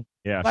 Amazing.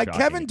 Yeah.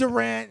 Kevin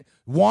Durant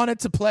wanted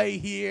to play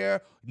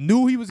here,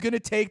 knew he was going to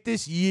take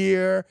this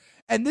year.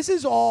 And this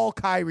is all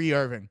Kyrie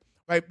Irving,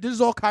 right? This is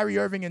all Kyrie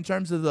Irving in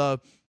terms of the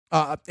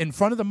in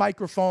front of the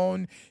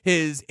microphone,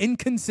 his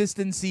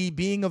inconsistency,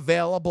 being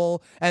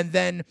available, and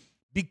then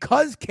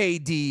because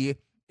KD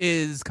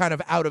is kind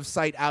of out of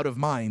sight, out of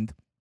mind,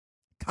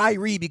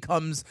 Kyrie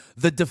becomes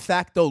the de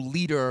facto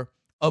leader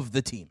of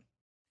the team.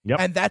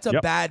 And that's a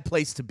bad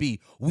place to be.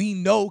 We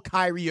know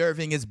Kyrie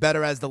Irving is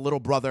better as the little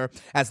brother,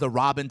 as the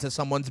Robin to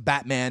someone's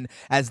Batman,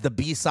 as the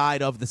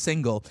B-side of the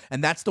single.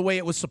 And that's the way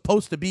it was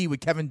supposed to be with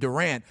Kevin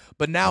Durant.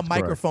 But now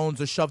microphones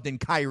are shoved in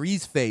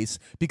Kyrie's face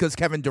because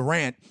Kevin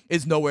Durant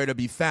is nowhere to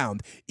be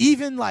found.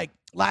 Even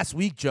last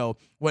week, Joe,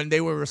 when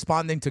they were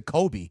responding to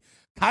Kobe,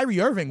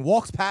 Kyrie Irving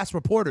walks past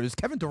reporters.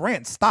 Kevin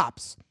Durant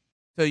stops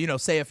to,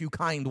 say a few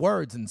kind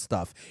words and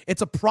stuff.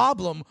 It's a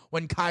problem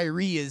when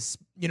Kyrie is,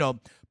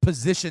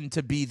 positioned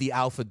to be the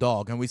alpha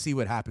dog, and we see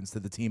what happens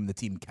to the team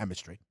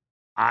chemistry.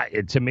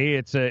 To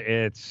me,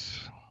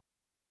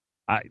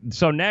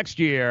 so next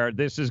year,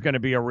 this is going to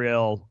be a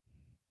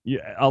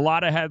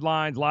lot of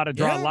headlines, a lot of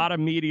draw, a lot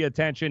of media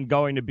attention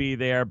going to be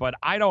there, but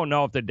I don't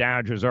know if the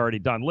damage is already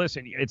done.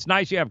 Listen, it's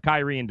nice you have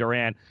Kyrie and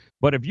Durant,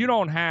 but if you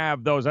don't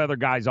have those other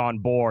guys on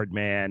board,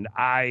 man,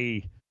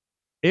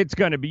 it's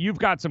going to be, you've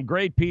got some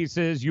great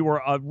pieces. You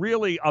were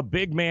really a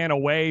big man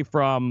away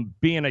from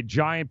being a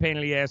giant pain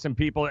in the ass and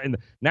people. And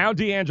now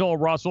D'Angelo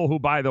Russell, who,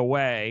 by the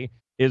way,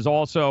 is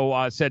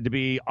also said to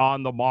be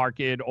on the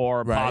market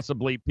or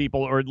possibly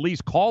people, or at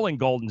least calling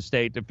Golden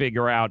State to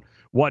figure out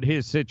what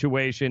his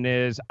situation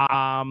is.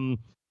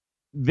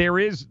 There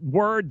is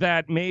word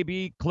that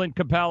maybe Clint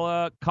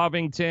Capella,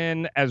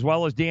 Covington, as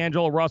well as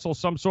D'Angelo Russell,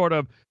 some sort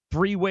of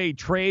three-way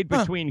trade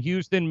between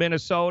Houston,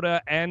 Minnesota,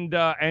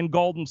 and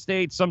Golden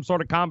State, some sort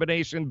of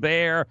combination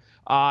there.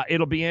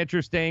 It'll be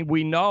interesting.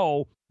 We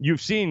know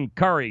you've seen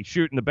Curry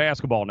shooting the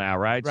basketball now,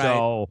 right?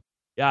 So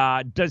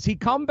does he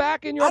come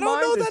back in your mind? I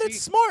don't know that it's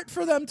smart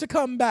for them to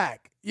come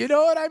back. You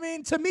know what I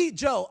mean? To me,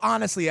 Joe,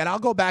 honestly, and I'll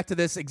go back to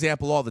this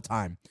example all the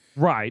time.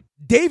 Right.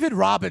 David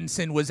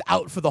Robinson was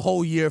out for the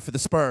whole year for the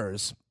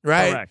Spurs,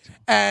 right? Correct.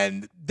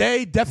 And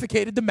they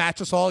defecated the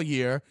mattress all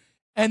year,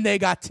 and they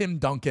got Tim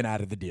Duncan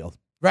out of the deal.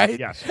 Right?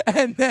 Yes.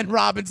 And then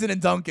Robinson and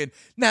Duncan.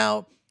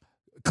 Now,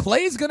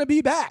 Clay's going to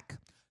be back.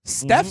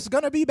 Steph's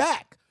going to be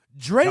back.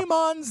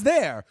 Draymond's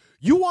there.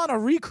 You want to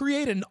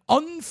recreate an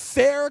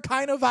unfair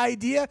kind of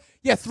idea?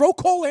 Yeah, throw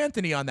Cole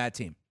Anthony on that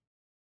team.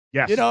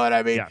 Yes. You know what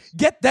I mean? Yes.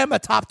 Get them a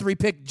top 3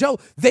 pick. Joe,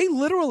 they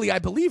literally, I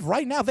believe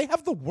right now, they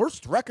have the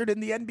worst record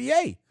in the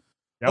NBA.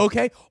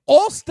 Okay?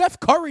 All Steph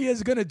Curry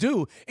is going to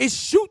do is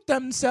shoot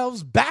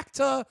themselves back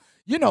to,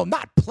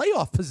 not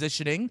playoff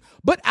positioning,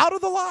 but out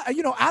of the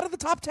out of the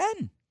top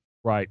 10.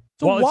 Right.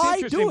 So well, why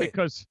it's interesting do it?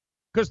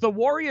 Because the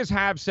Warriors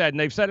have said, and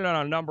they've said it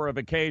on a number of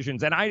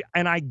occasions, and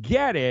I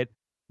get it.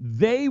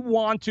 They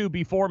want to,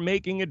 before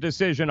making a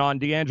decision on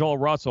D'Angelo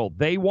Russell,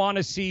 they want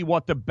to see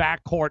what the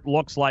backcourt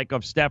looks like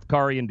of Steph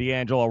Curry and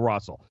D'Angelo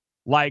Russell.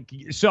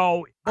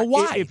 So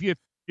why?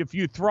 If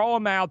you throw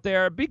them out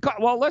there,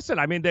 listen,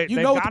 I mean, what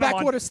the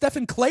backcourt of Steph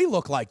and Clay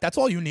look like. That's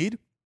all you need.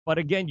 But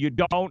again, you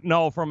don't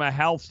know from a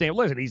health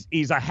standpoint. Listen,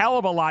 he's a hell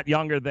of a lot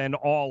younger than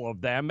all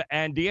of them,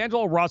 and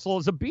D'Angelo Russell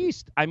is a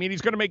beast. I mean,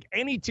 he's going to make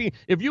any team.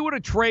 If you were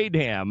to trade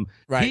him,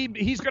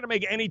 he's going to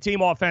make any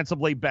team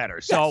offensively better.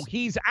 So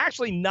he's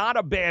actually not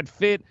a bad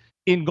fit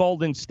in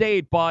Golden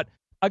State. But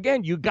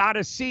again, you got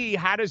to see,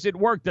 how does it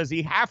work? Does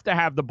he have to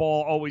have the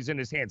ball always in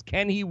his hands?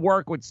 Can he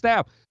work with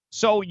Steph?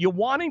 So you're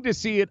wanting to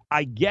see it.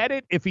 I get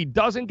it. If he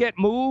doesn't get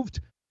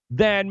moved,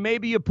 then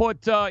maybe you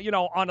put,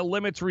 on a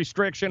limits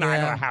restriction. Yeah. I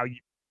don't know how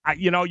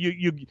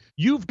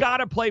you've got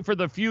to play for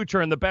the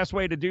future. And the best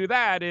way to do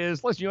that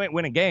is, listen, you ain't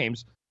winning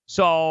games.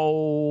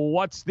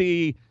 So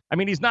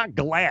he's not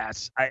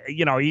Glass.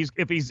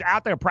 If he's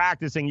out there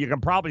practicing, you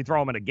can probably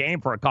throw him in a game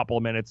for a couple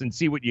of minutes and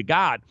see what you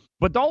got.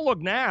 But don't look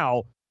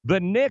now. The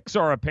Knicks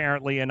are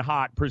apparently in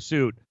hot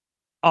pursuit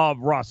of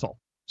Russell.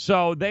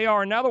 So they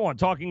are another one,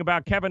 talking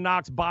about Kevin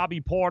Knox,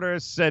 Bobby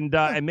Portis,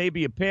 and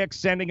maybe a pick,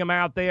 sending him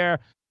out there.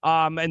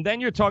 And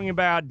then you're talking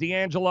about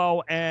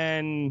D'Angelo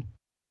and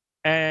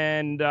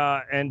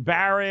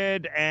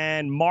Barrett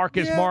and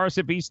Marcus Morris,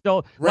 if he's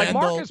still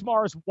Randall. Marcus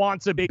Morris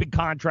wants a big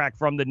contract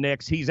from the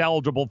Knicks. He's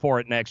eligible for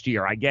it next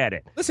year. I get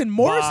it. Listen,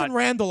 Morris and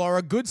Randall are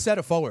a good set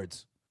of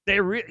forwards. Okay,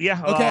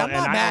 I'm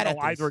not mad at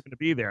either are going to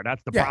be there.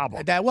 That's the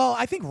problem.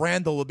 I think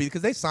Randall will be,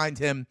 because they signed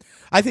him.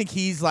 I think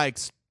he's like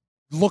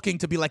looking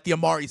to be like the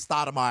Amari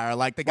Stoudemire,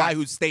 like the guy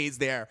who stays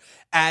there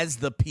as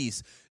the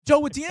piece. Joe,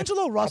 with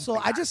D'Angelo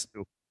Russell,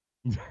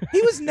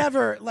 he was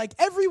never, like,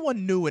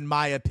 everyone knew, in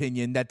my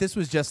opinion, that this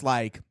was just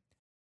like,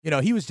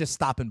 he was just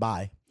stopping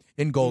by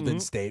in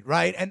Golden State,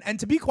 right? And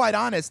to be quite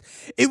honest,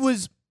 it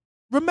was,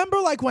 remember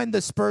like when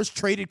the Spurs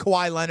traded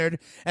Kawhi Leonard,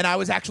 and I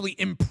was actually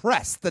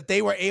impressed that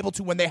they were able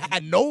to, when they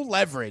had no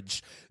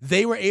leverage,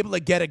 they were able to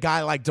get a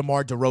guy like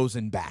DeMar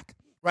DeRozan back.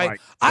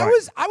 Right. I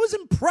was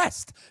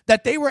impressed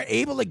that they were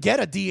able to get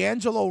a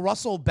D'Angelo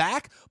Russell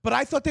back, but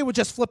I thought they were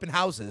just flipping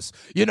houses.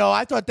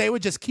 I thought they were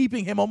just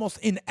keeping him almost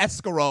in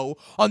escrow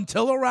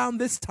until around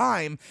this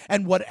time,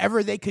 and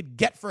whatever they could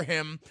get for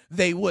him,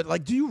 they would.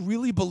 Like, do you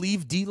really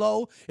believe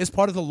D'Lo is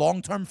part of the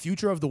long-term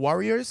future of the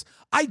Warriors?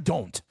 I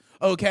don't.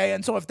 Okay,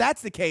 and so if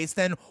that's the case,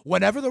 then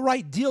whenever the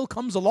right deal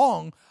comes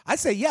along, I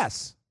say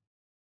yes.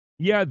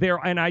 Yeah,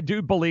 and I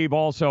do believe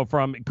also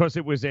because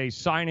it was a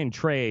sign and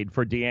trade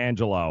for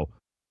D'Angelo,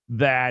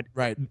 that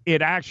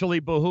it actually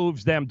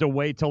behooves them to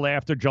wait till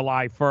after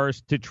July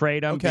 1st to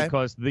trade him,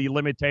 because the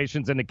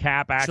limitations in the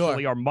cap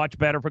actually are much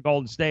better for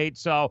Golden State.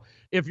 So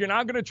if you're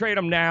not going to trade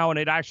him now and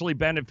it actually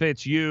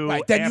benefits you,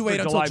 then you wait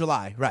until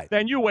July.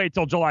 Then you wait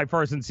till July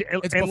 1st and see.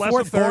 It's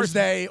before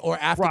Thursday or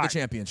after the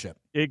championship.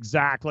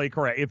 Exactly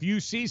correct. If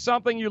you see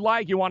something you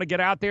like, you want to get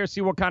out there,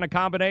 see what kind of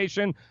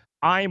combination,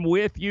 I'm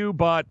with you.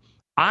 But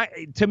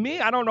to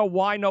me, I don't know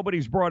why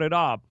nobody's brought it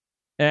up.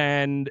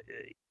 And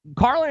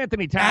Karl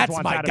Anthony Towns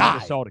wants out of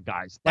Minnesota,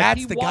 guys.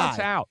 That's the guy. He wants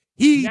out.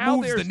 He now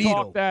moves the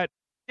needle. Talk that,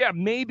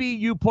 maybe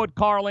you put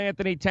Karl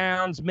Anthony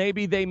Towns,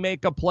 maybe they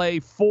make a play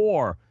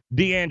for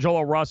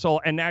D'Angelo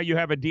Russell, and now you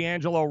have a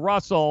D'Angelo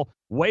Russell,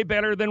 way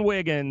better than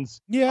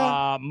Wiggins,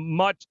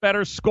 much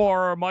better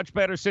scorer, much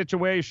better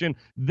situation.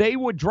 They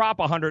would drop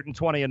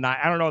 120 a night.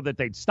 I don't know that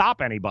they'd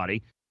stop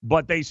anybody,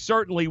 but they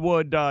certainly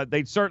would.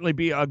 They'd certainly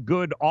be a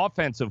good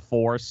offensive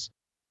force.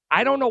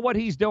 I don't know what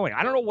he's doing.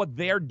 I don't know what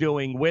they're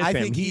doing with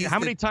him. How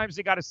many times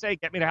he got to say,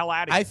 "Get me the hell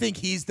out of here"? I think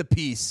he's the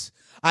piece.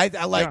 I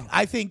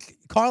think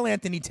Karl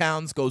Anthony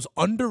Towns goes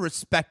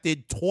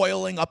under-respected,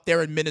 toiling up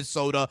there in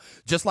Minnesota,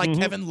 just like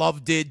Kevin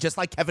Love did, just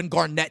like Kevin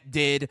Garnett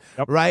did,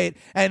 right?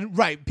 And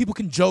people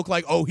can joke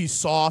like, "Oh, he's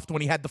soft"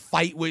 when he had the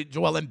fight with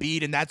Joel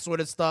Embiid and that sort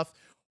of stuff.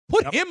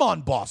 Put him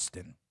on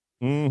Boston.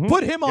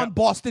 Put him on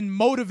Boston,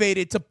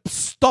 motivated to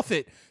stuff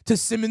it to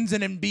Simmons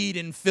and Embiid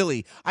in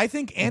Philly. I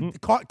think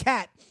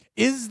Cat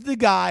is the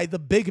guy, the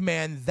big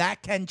man,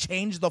 that can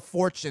change the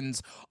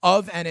fortunes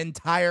of an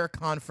entire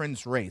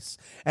conference race.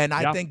 And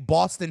I think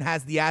Boston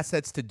has the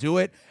assets to do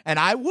it. And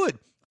I would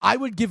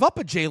give up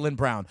a Jaylen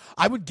Brown.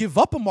 I would give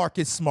up a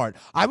Marcus Smart.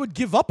 I would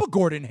give up a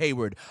Gordon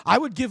Hayward. I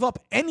would give up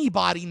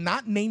anybody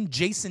not named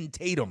Jason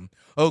Tatum,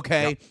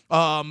 to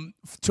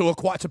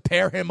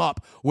pair him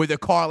up with a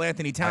Karl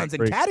Anthony Towns.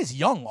 And Cat is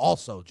young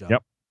also, Joe.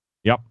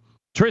 Yep.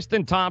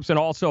 Tristan Thompson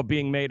also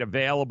being made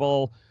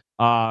available.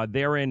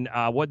 They're in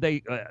what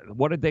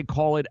did they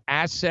call it?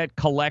 Asset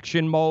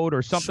collection mode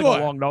or something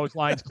along those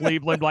lines.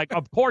 Cleveland,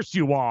 of course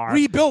you are.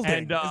 Rebuilding.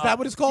 And, is that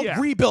what it's called? Yeah.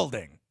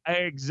 Rebuilding.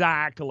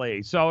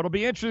 Exactly. So it'll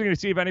be interesting to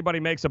see if anybody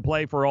makes a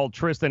play for old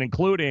Tristan,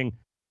 including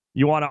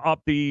you want to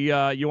up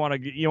the you want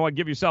to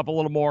give yourself a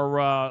little more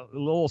a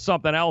little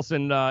something else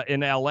in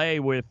LA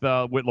with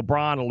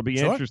LeBron. It'll be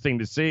interesting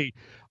to see.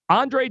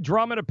 Andre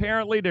Drummond,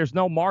 apparently there's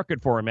no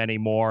market for him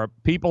anymore.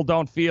 People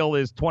don't feel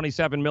his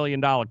 $27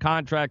 million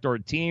contract, or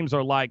teams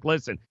are like,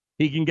 listen,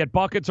 he can get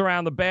buckets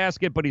around the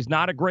basket, but he's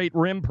not a great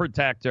rim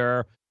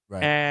protector.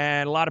 Right.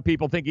 And a lot of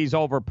people think he's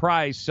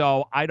overpriced,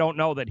 so I don't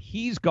know that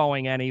he's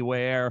going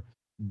anywhere.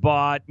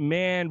 But,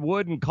 man,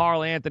 wouldn't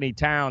Karl Anthony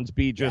Towns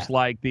be just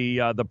like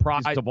the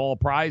prize of all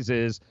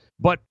prizes?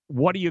 But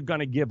what are you going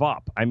to give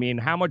up? I mean,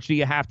 how much do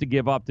you have to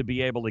give up to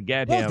be able to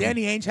get him?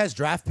 Danny Ainge has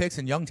draft picks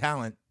and young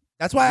talent.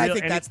 That's why I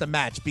think that's the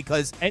match,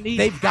 because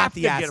they've got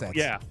the assets.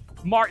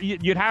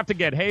 You'd have to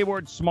get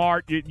Hayward,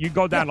 Smart. You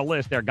go down the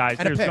list there, guys.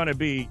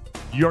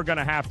 You're going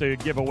to have to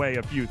give away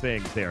a few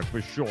things there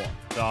for sure.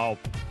 So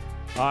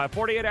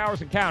 48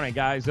 hours and counting,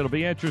 guys. It'll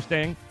be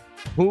interesting.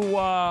 Who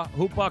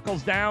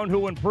buckles down,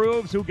 who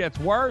improves, who gets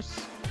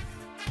worse.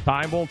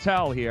 Time will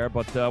tell here,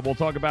 but we'll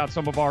talk about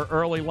some of our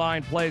early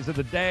line plays of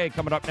the day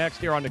coming up next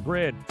here on The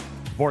Grid,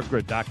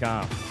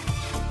 SportsGrid.com.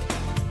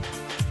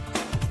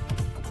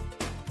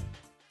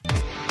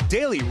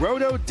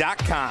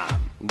 DailyRoto.com.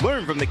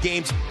 Learn from the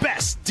game's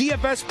best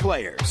DFS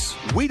players.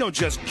 We don't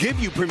just give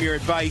you premier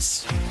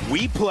advice,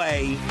 we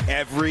play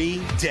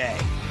every day.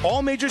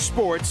 All major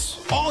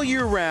sports, all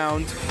year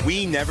round,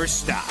 we never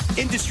stop.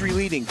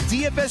 Industry-leading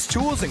DFS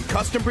tools and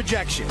custom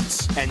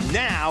projections. And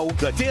now,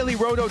 the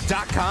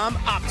DailyRoto.com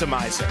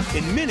Optimizer.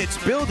 In minutes,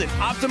 build and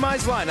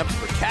optimize lineups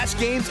for cash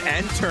games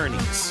and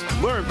tourneys.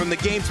 Learn from the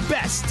game's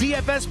best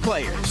DFS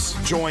players.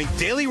 Join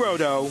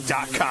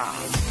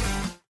DailyRoto.com.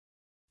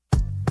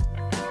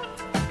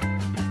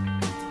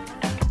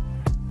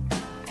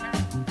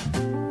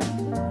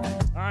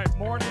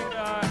 Morning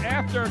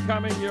after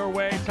coming your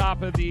way,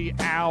 top of the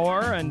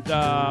hour. And,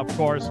 of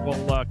course,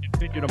 we'll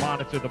continue to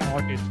monitor the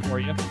markets for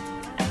you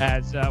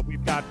as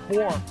we've got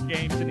 4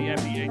 games in the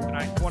NBA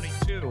tonight,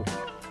 22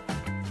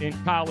 in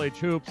college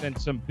hoops, and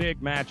some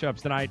big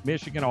matchups tonight.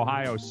 Michigan,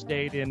 Ohio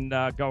State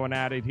going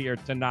at it here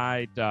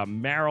tonight.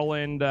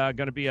 Maryland going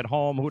to be at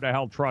home. Who the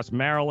hell trusts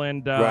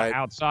Maryland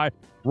outside?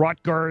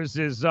 Rutgers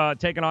is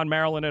taking on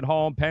Maryland at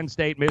home. Penn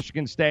State,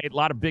 Michigan State, a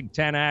lot of Big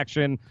Ten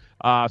action.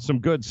 Some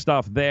good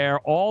stuff there.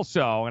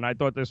 Also, and I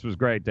thought this was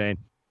great, Dane,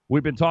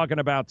 we've been talking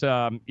about,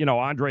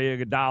 Andre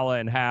Iguodala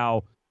and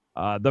how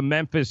the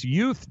Memphis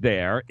youth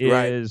there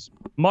is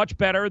much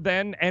better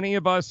than any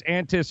of us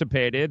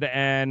anticipated.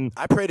 And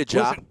I pray to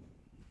Ja.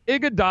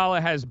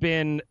 Iguodala has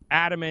been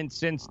adamant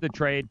since the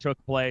trade took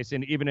place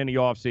and even in the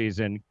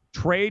offseason.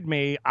 Trade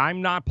me.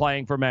 I'm not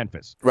playing for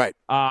Memphis. Right.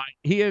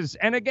 He is,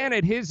 and again,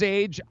 at his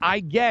age, I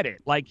get it.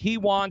 Like, he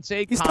wants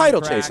a He's contract.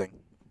 title chasing.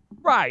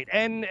 Right.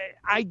 And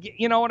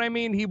you know what I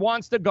mean? He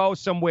wants to go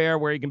somewhere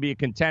where he can be a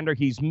contender.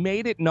 He's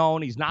made it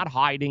known. He's not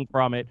hiding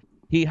from it.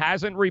 He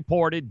hasn't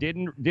reported,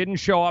 didn't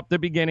show up the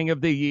beginning of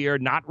the year,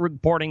 not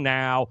reporting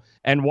now.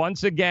 And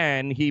once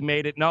again, he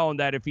made it known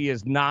that if he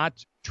is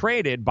not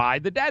traded by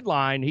the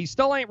deadline, he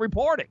still ain't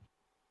reporting.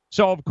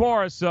 So, of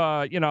course,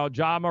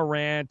 Ja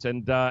Morant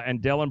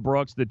and Dillon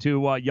Brooks, the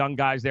 2 young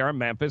guys there in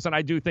Memphis. And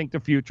I do think the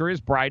future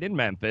is bright in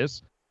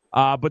Memphis.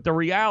 But the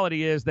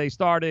reality is they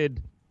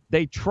did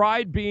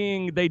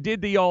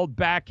the old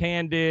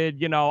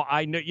backhanded,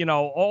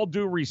 all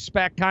due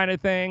respect kind of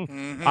thing.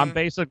 Mm-hmm. I'm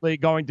basically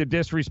going to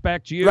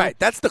disrespect you. Right.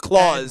 That's the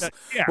clause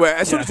where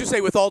as soon as you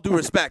say with all due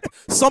respect,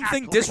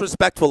 something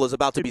disrespectful is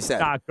about to be said.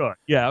 Not good.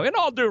 Yeah. In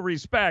all due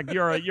respect,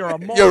 you're a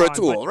moron. You're a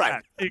tool,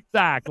 right.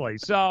 Exactly.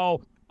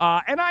 So,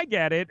 and I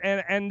get it.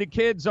 And the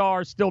kids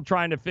are still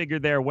trying to figure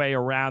their way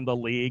around the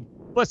league.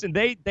 Listen,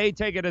 they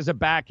take it as a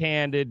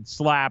backhanded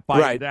slap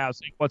by now.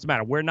 What's the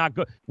matter? We're not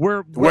good.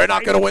 We're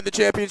not going to win the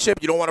championship.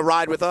 You don't want to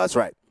ride with us,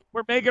 right?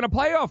 We're making a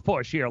playoff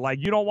push here. Like,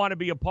 you don't want to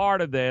be a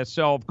part of this.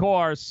 So, of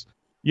course,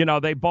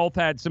 they both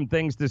had some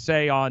things to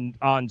say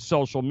on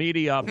social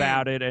media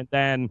about it. And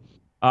then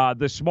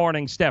this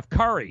morning, Steph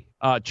Curry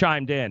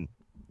chimed in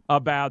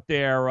about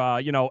their,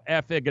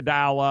 F.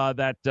 Iguodala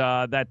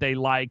that they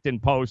liked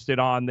and posted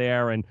on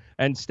there.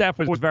 And Steph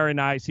was very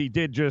nice. He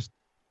did just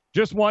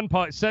one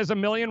post, says a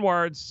million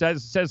words,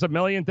 says a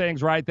million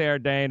things right there,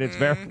 Dane. It's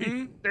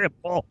very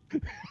simple.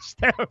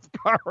 Steph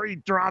Curry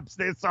drops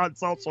this on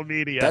social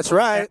media. That's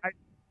right.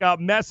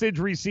 Message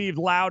received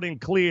loud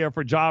and clear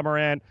for Ja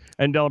Morant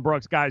and Dillon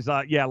Brooks. Guys,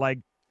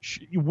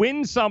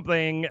 win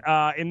something.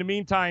 In the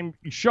meantime,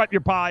 shut your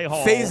pie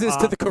hole. Phases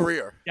to the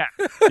career. Yeah.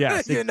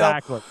 Yes,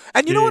 exactly.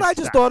 And you know what I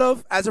just thought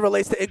of as it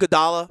relates to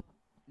Iguodala,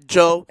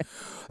 Joe?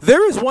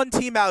 There is one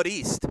team out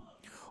east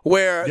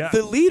where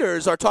the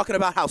leaders are talking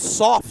about how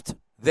soft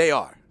they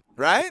are,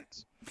 right?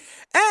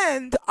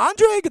 And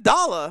Andre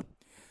Iguodala,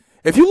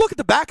 if you look at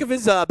the back of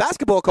his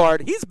basketball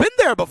card, he's been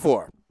there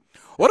before.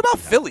 What about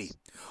Philly?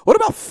 What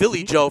about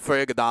Philly, Joe,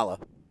 for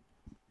Iguodala?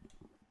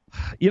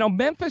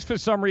 Memphis, for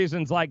some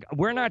reasons, like,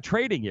 we're not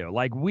trading you.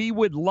 Like, we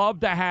would love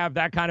to have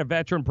that kind of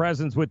veteran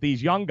presence with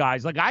these young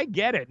guys. Like, I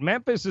get it.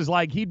 Memphis is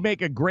like, he'd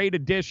make a great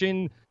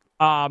addition.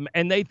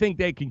 And they think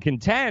they can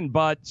contend,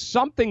 but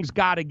something's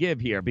got to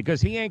give here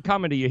because he ain't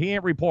coming to you. He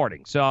ain't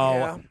reporting.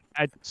 So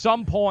at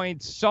some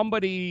point,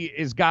 somebody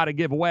has got to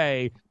give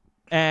away.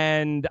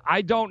 And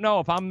I don't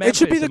know if I'm Memphis. It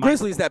should be the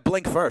Grizzlies that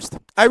blink first.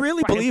 I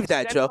really believe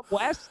that, Joe.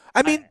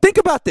 I mean, think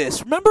about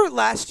this. Remember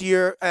last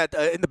year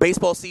in the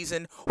baseball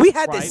season, we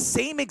had this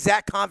same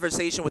exact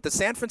conversation with the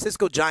San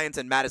Francisco Giants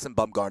and Madison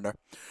Bumgarner,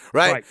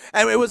 right?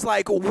 And it was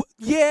like,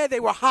 they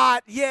were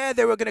hot. Yeah,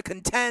 they were going to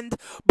contend.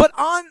 But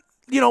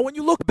when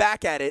you look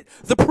back at it,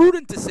 the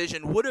prudent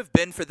decision would have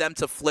been for them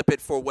to flip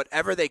it for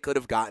whatever they could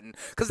have gotten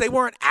because they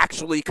weren't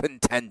actually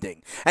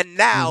contending. And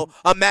now,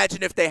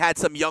 imagine if they had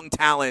some young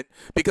talent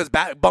because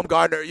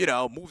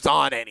Bumgarner, moves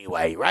on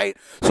anyway, right?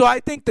 So I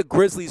think the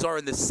Grizzlies are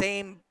in the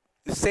same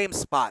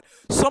spot.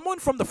 Someone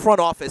from the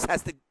front office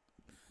has to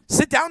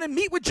sit down and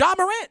meet with Ja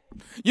Morant.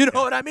 You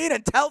know what I mean?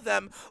 And tell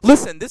them,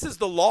 listen, this is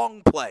the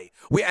long play.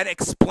 And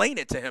explain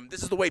it to him.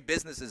 This is the way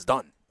business is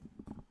done.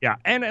 Yeah,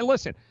 and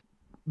listen.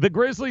 The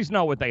Grizzlies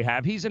know what they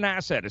have. He's an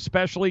asset,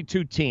 especially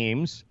to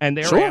teams, and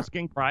their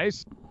asking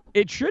price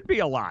It should be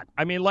a lot.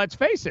 I mean, let's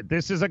face it.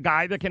 This is a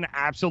guy that can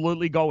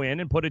absolutely go in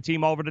and put a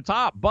team over the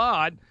top.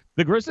 But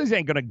the Grizzlies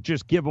ain't going to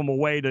just give him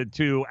away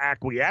to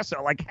acquiesce.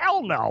 Like,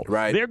 hell no.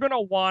 Right. They're going to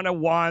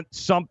want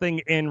something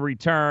in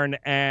return.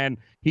 And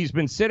he's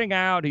been sitting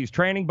out. He's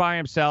training by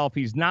himself.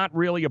 He's not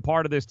really a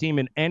part of this team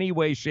in any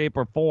way, shape,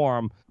 or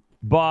form.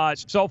 But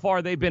so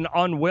far, they've been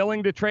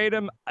unwilling to trade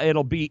him.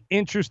 It'll be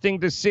interesting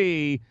to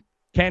see.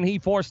 Can he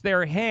force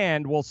their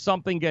hand? Will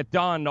something get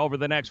done over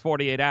the next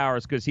 48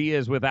 hours? Because he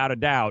is, without a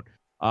doubt,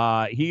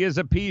 he is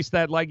a piece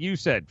that, like you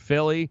said,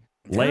 Philly,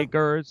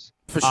 Lakers.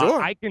 For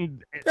sure.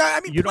 Plenty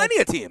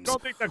of teams. You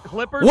don't think the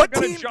Clippers are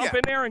going to jump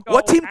in there and go,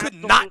 what team could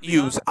not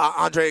use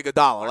Andre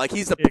Iguodala? Like,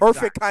 he's the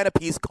perfect kind of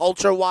piece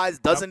culture-wise,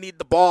 doesn't need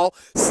the ball,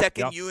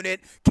 second unit,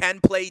 can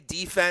play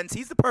defense.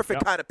 He's the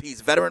perfect kind of piece,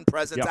 veteran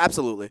presence,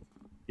 absolutely.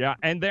 Yeah,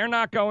 and they're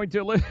not going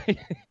to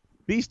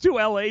 – these two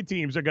L.A.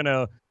 teams are going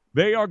to –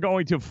 they are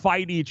going to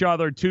fight each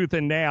other tooth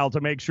and nail to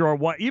make sure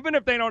even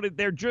if they don't,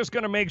 they're just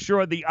going to make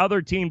sure the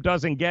other team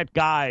doesn't get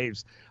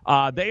guys.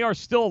 They are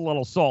still a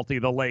little salty,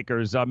 the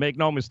Lakers. Make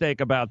no mistake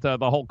about the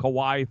whole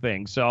Kawhi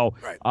thing. So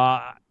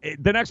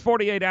the next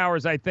 48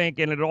 hours, I think,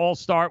 and it'll all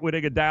start with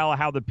Iguodala,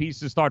 how the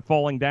pieces start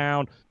falling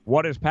down.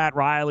 What is Pat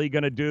Riley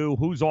going to do?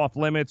 Who's off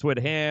limits with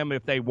him?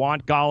 If they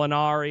want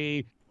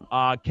Gallinari,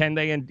 can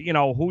they? And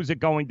who's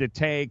it going to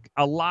take?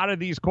 A lot of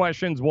these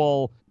questions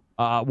will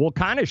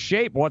kind of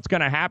shape what's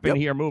going to happen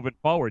here moving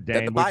forward,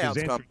 Dane. Which is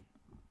interesting.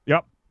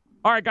 Yep.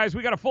 All right, guys,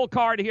 we got a full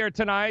card here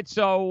tonight.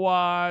 So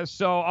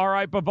all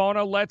right,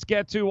 Bavona, let's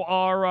get to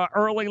our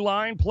early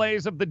line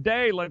plays of the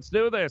day. Let's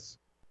do this.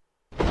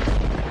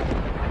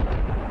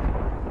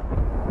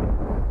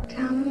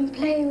 Come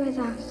play with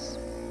us.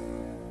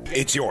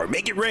 It's your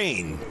Make It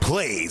Rain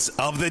plays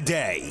of the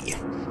day.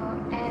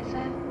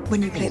 Forever.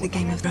 When you play the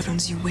Game of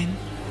Thrones, you win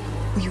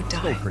or you die.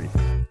 Still creepy.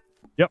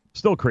 Yep,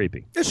 still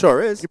creepy. It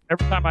sure is.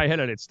 Every time I hit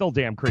it, it's still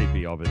damn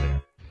creepy over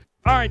there.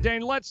 All right,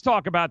 Dane, let's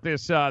talk about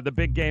this, the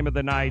big game of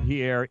the night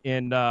here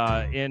in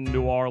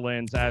New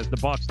Orleans as the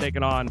Bucks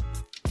taking on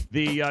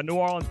the New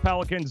Orleans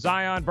Pelicans.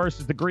 Zion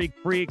versus the Greek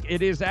Freak.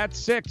 It is at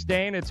 6,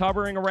 Dane. It's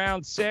hovering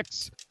around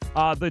 6.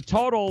 The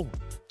total,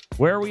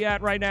 where are we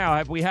at right now?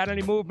 Have we had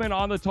any movement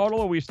on the total,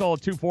 or are we still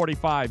at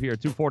 245 here,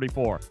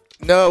 244?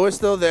 No, we're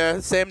still there.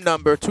 Same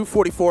number,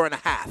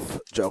 244.5,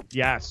 Joe.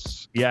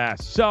 Yes.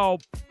 So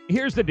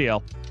here's the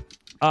deal.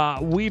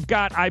 We've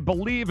got, I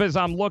believe, as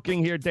I'm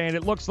looking here, Dane,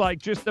 it looks like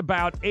just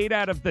about 8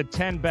 out of the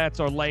 10 bets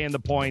are laying the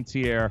points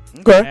here.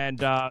 Okay.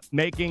 And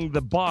making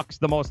the Bucks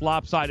the most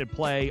lopsided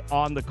play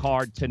on the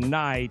card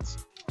tonight.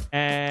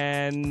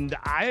 And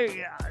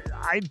I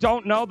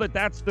don't know that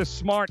that's the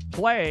smart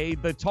play.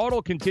 The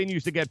total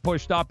continues to get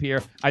pushed up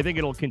here. I think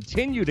it'll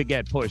continue to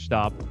get pushed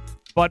up.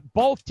 But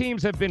both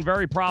teams have been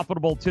very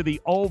profitable to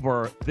the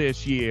over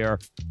this year.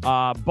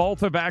 Both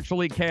have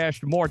actually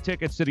cashed more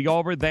tickets to the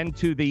over than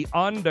to the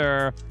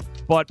under.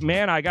 But,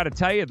 man, I got to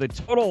tell you, the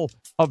total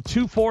of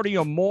 240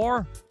 or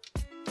more,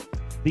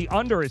 the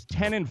under is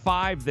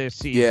 10-5 this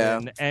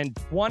season and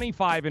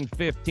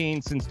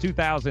 25-15 since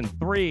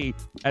 2003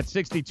 at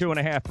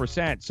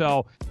 62.5%.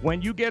 So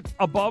when you get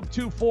above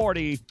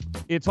 240,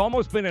 it's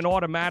almost been an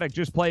automatic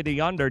just play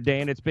the under,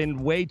 Dan. It's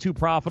been way too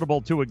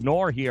profitable to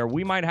ignore here.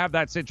 We might have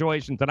that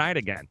situation tonight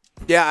again.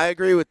 Yeah, I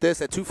agree with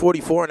this. At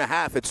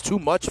 244.5, it's too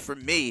much for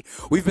me.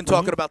 We've been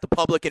talking about the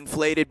public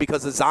inflated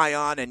because of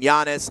Zion and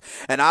Giannis,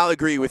 and I'll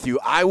agree with you.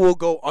 I will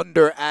go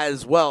under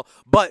as well.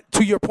 But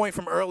to your point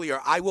from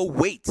earlier, I will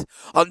wait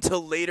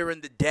until later in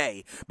the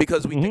day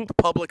because we think the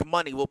public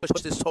money will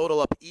push this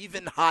total up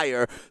even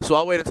higher. So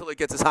I'll wait until it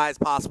gets as high as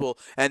possible,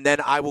 and then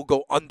I will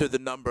go under the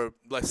number.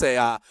 Let's say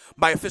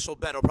my official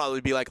bet will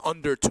probably be like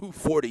under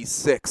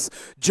 246.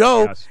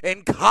 Joe,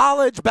 in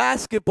college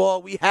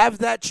basketball, we have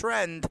that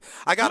trend.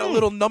 I got a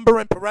little number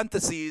in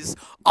parentheses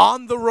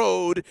on the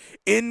road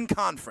in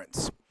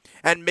conference.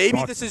 And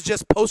maybe this is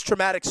just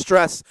post-traumatic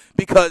stress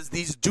because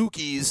these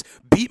Dukies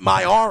beat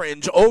my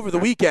Orange over the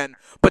weekend,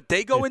 but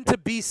they go into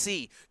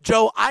BC.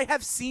 Joe, I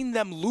have seen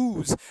them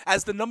lose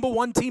as the number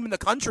 1 team in the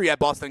country at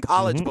Boston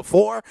College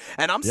before,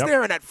 and I'm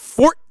staring at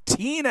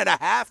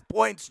 14.5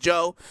 points,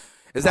 Joe.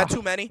 Is that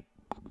too many?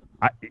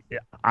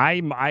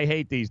 I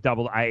hate these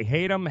double. I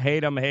hate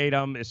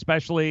them,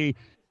 especially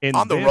in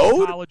on the this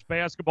road? College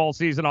basketball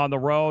season on the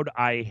road.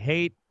 I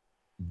hate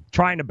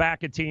trying to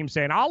back a team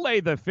saying, I'll lay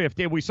the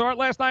 50. We saw it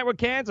last night with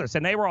Kansas,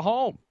 and they were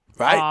home.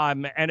 Right.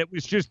 And it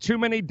was just too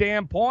many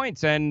damn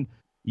points. And,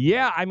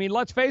 yeah, I mean,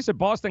 let's face it,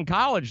 Boston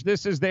College,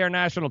 this is their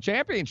national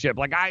championship.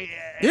 Like, I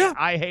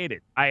hate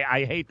it.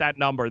 I hate that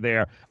number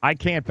there. I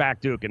can't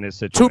back Duke in this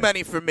situation. Too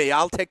many for me.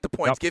 I'll take the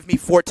points. Give me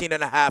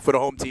 14.5 with a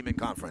home team in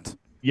conference.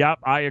 Yep,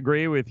 I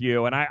agree with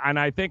you. And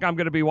I think I'm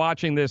going to be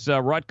watching this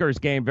Rutgers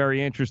game,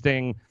 very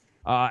interesting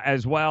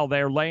as well.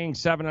 They're laying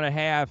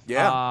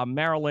 7.5.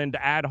 Maryland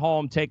at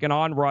home taking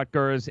on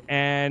Rutgers.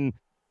 And,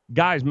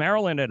 guys,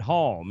 Maryland at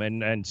home,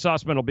 and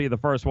Sussman will be the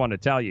first one to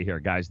tell you here,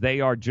 guys,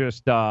 they are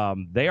just they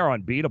are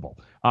unbeatable.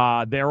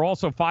 They're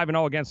also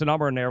 5-0 against the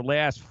number in their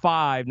last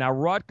 5. Now,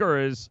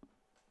 Rutgers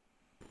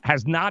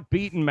has not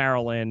beaten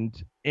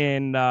Maryland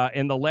in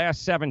the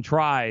last 7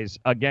 tries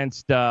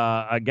against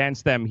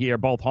them here,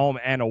 both home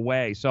and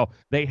away. So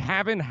they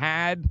haven't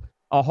had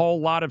a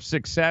whole lot of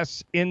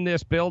success in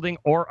this building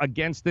or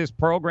against this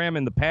program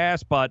in the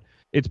past, but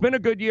it's been a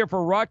good year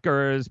for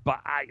Rutgers. But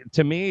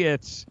to me,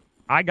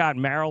 I got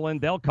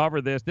Maryland. They'll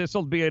cover this. This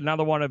will be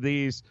another one of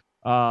these,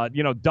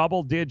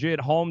 double-digit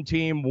home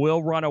team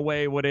will run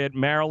away with it.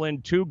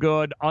 Maryland, too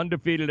good,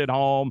 undefeated at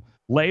home.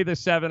 Lay the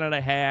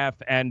 7.5,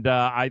 and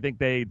I think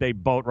they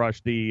boat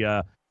rush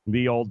the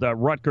old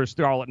Rutgers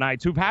Scarlet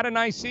Knights, who've had a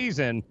nice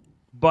season,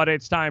 but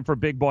it's time for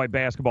big boy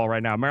basketball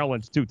right now.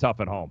 Maryland's too tough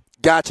at home.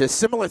 Gotcha.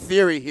 Similar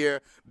theory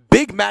here.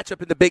 Big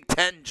matchup in the Big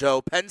Ten,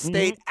 Joe. Penn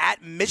State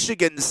at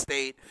Michigan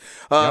State.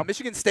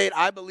 Michigan State,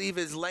 I believe,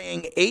 is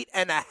laying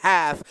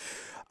 8.5.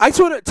 I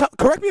sort of,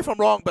 correct me if I'm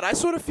wrong, but I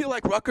sort of feel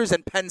like Rutgers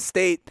and Penn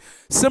State,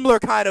 similar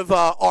kind of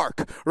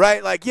arc,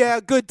 right? Like, yeah,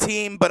 good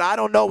team, but I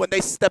don't know when they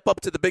step up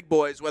to the big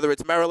boys, whether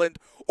it's Maryland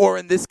or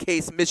in this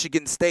case,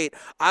 Michigan State.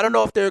 I don't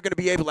know if they're going to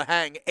be able to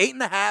hang.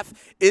 8.5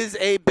 is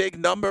a big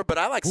number, but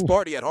I like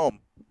Sparty at home.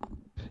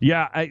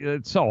 Yeah,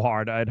 it's so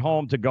hard at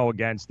home to go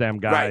against them,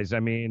 guys. Right. I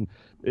mean,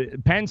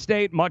 Penn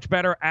State, much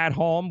better at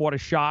home. What a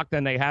shock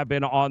than they have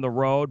been on the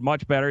road.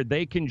 Much better.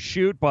 They can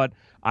shoot, but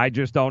I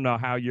just don't know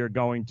how you're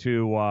going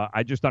to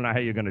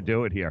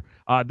do it here.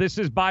 This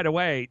is, by the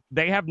way,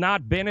 they have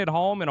not been at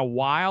home in a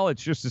while.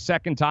 It's just the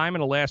second time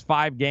in the last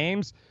 5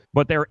 games,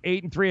 but they're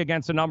 8-3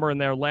 against the number in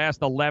their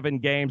last 11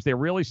 games. They're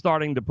really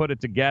starting to put it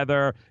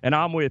together, and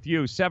I'm with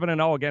you.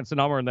 7-0 against the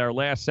number in their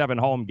last 7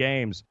 home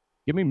games.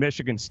 Give me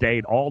Michigan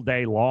State all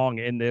day long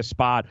in this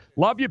spot.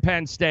 Love you,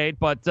 Penn State,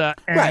 but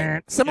right.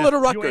 Similar to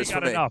Rutgers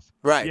for me. Enough.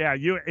 Right. Yeah,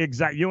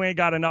 you ain't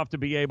got enough to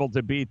be able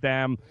to beat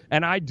them.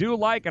 And I do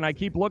like, and I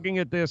keep looking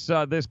at this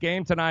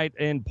game tonight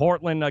in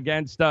Portland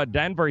against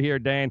Denver here,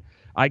 Dane.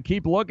 I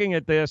keep looking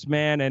at this,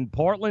 man, and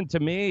Portland, to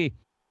me,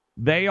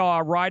 they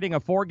are riding a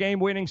 4-game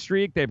winning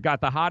streak. They've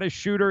got the hottest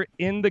shooter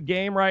in the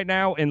game right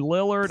now in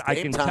Lillard. I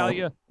can tell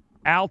you,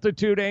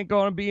 altitude ain't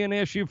going to be an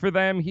issue for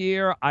them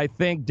here. I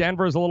think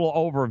Denver's a little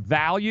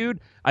overvalued.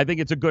 I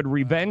think it's a good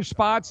revenge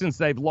spot since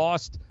they've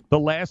lost the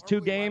last 2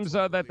 games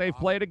that they've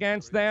played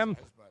against them.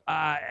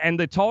 And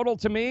the total,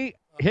 to me,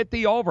 hit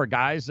the over,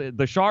 guys.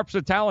 The sharps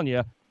are telling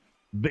you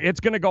it's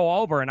going to go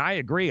over, and I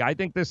agree. I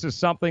think this is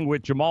something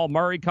with Jamal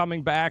Murray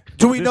coming back.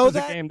 Do we know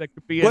that? A game that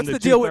could be What's in the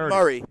deal with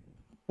Murray?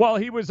 Well,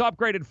 he was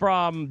upgraded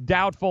from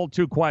doubtful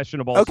to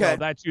questionable, okay. So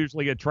that's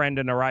usually a trend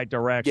in the right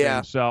direction.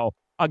 Yeah. So,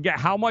 again,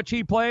 how much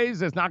he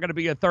plays is not going to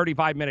be a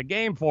 35-minute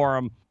game for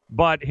him,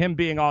 but him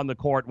being on the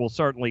court will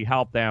certainly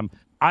help them.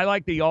 I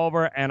like the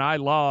over, and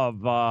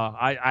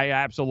I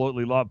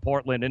absolutely love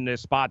Portland in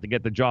this spot to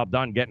get the job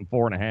done, getting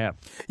 4.5.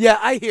 Yeah,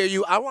 I hear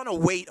you. I want to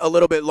wait a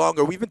little bit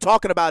longer. We've been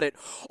talking about it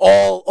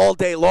all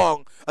day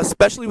long,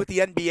 especially with the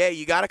NBA.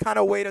 You got to kind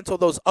of wait until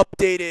those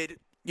updated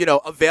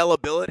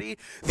availability.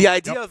 The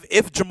idea of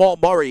if Jamal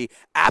Murray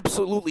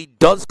absolutely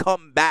does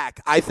come back,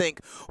 I think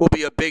will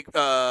be a big,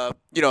 a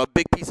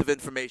big piece of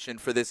information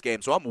for this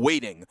game. So I'm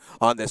waiting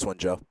on this one,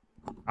 Joe.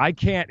 I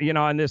can't,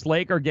 in this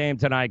Laker game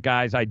tonight,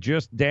 guys, I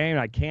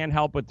can't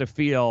help but to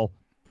feel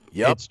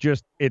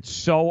it's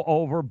so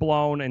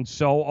overblown and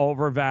so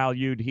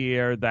overvalued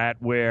here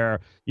that we're,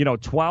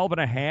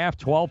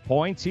 12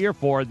 points here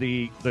for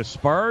the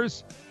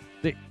Spurs.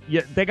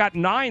 They got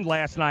 9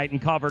 last night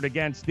and covered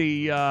against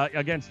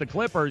the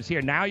Clippers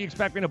here. Now you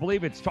expect me to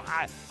believe it's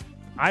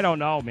I don't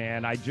know,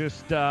 man. I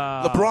just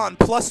LeBron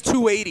plus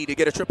 280 to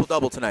get a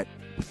triple-double tonight.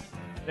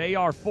 They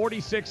are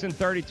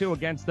 46-32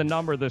 against the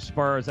number, the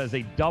Spurs, as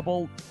a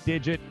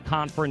double-digit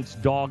conference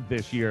dog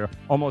this year,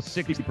 almost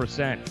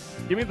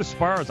 60%. Give me the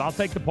Spurs. I'll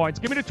take the points.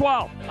 Give me the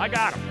 12. I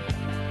got them.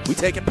 We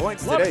taking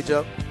points today,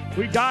 Joe.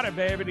 We got it,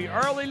 baby. The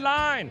early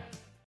line.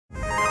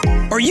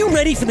 Are you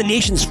ready for the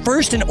nation's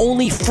first and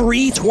only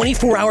free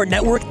 24-hour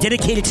network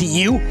dedicated to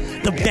you,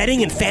 the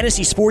betting and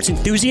fantasy sports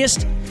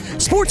enthusiast?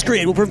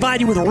 SportsGrid will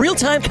provide you with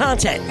real-time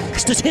content,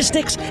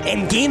 statistics,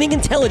 and gaming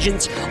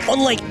intelligence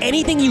unlike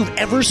anything you've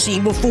ever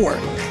seen before.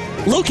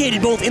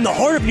 Located both in the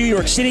heart of New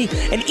York City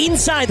and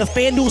inside the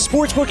FanDuel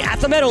Sportsbook at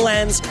the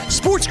Meadowlands,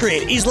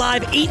 SportsGrid is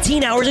live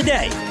 18 hours a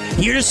day,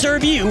 here to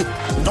serve you,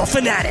 the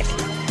fanatic.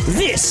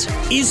 This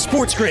is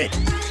SportsGrid.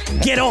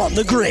 Get on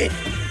the grid.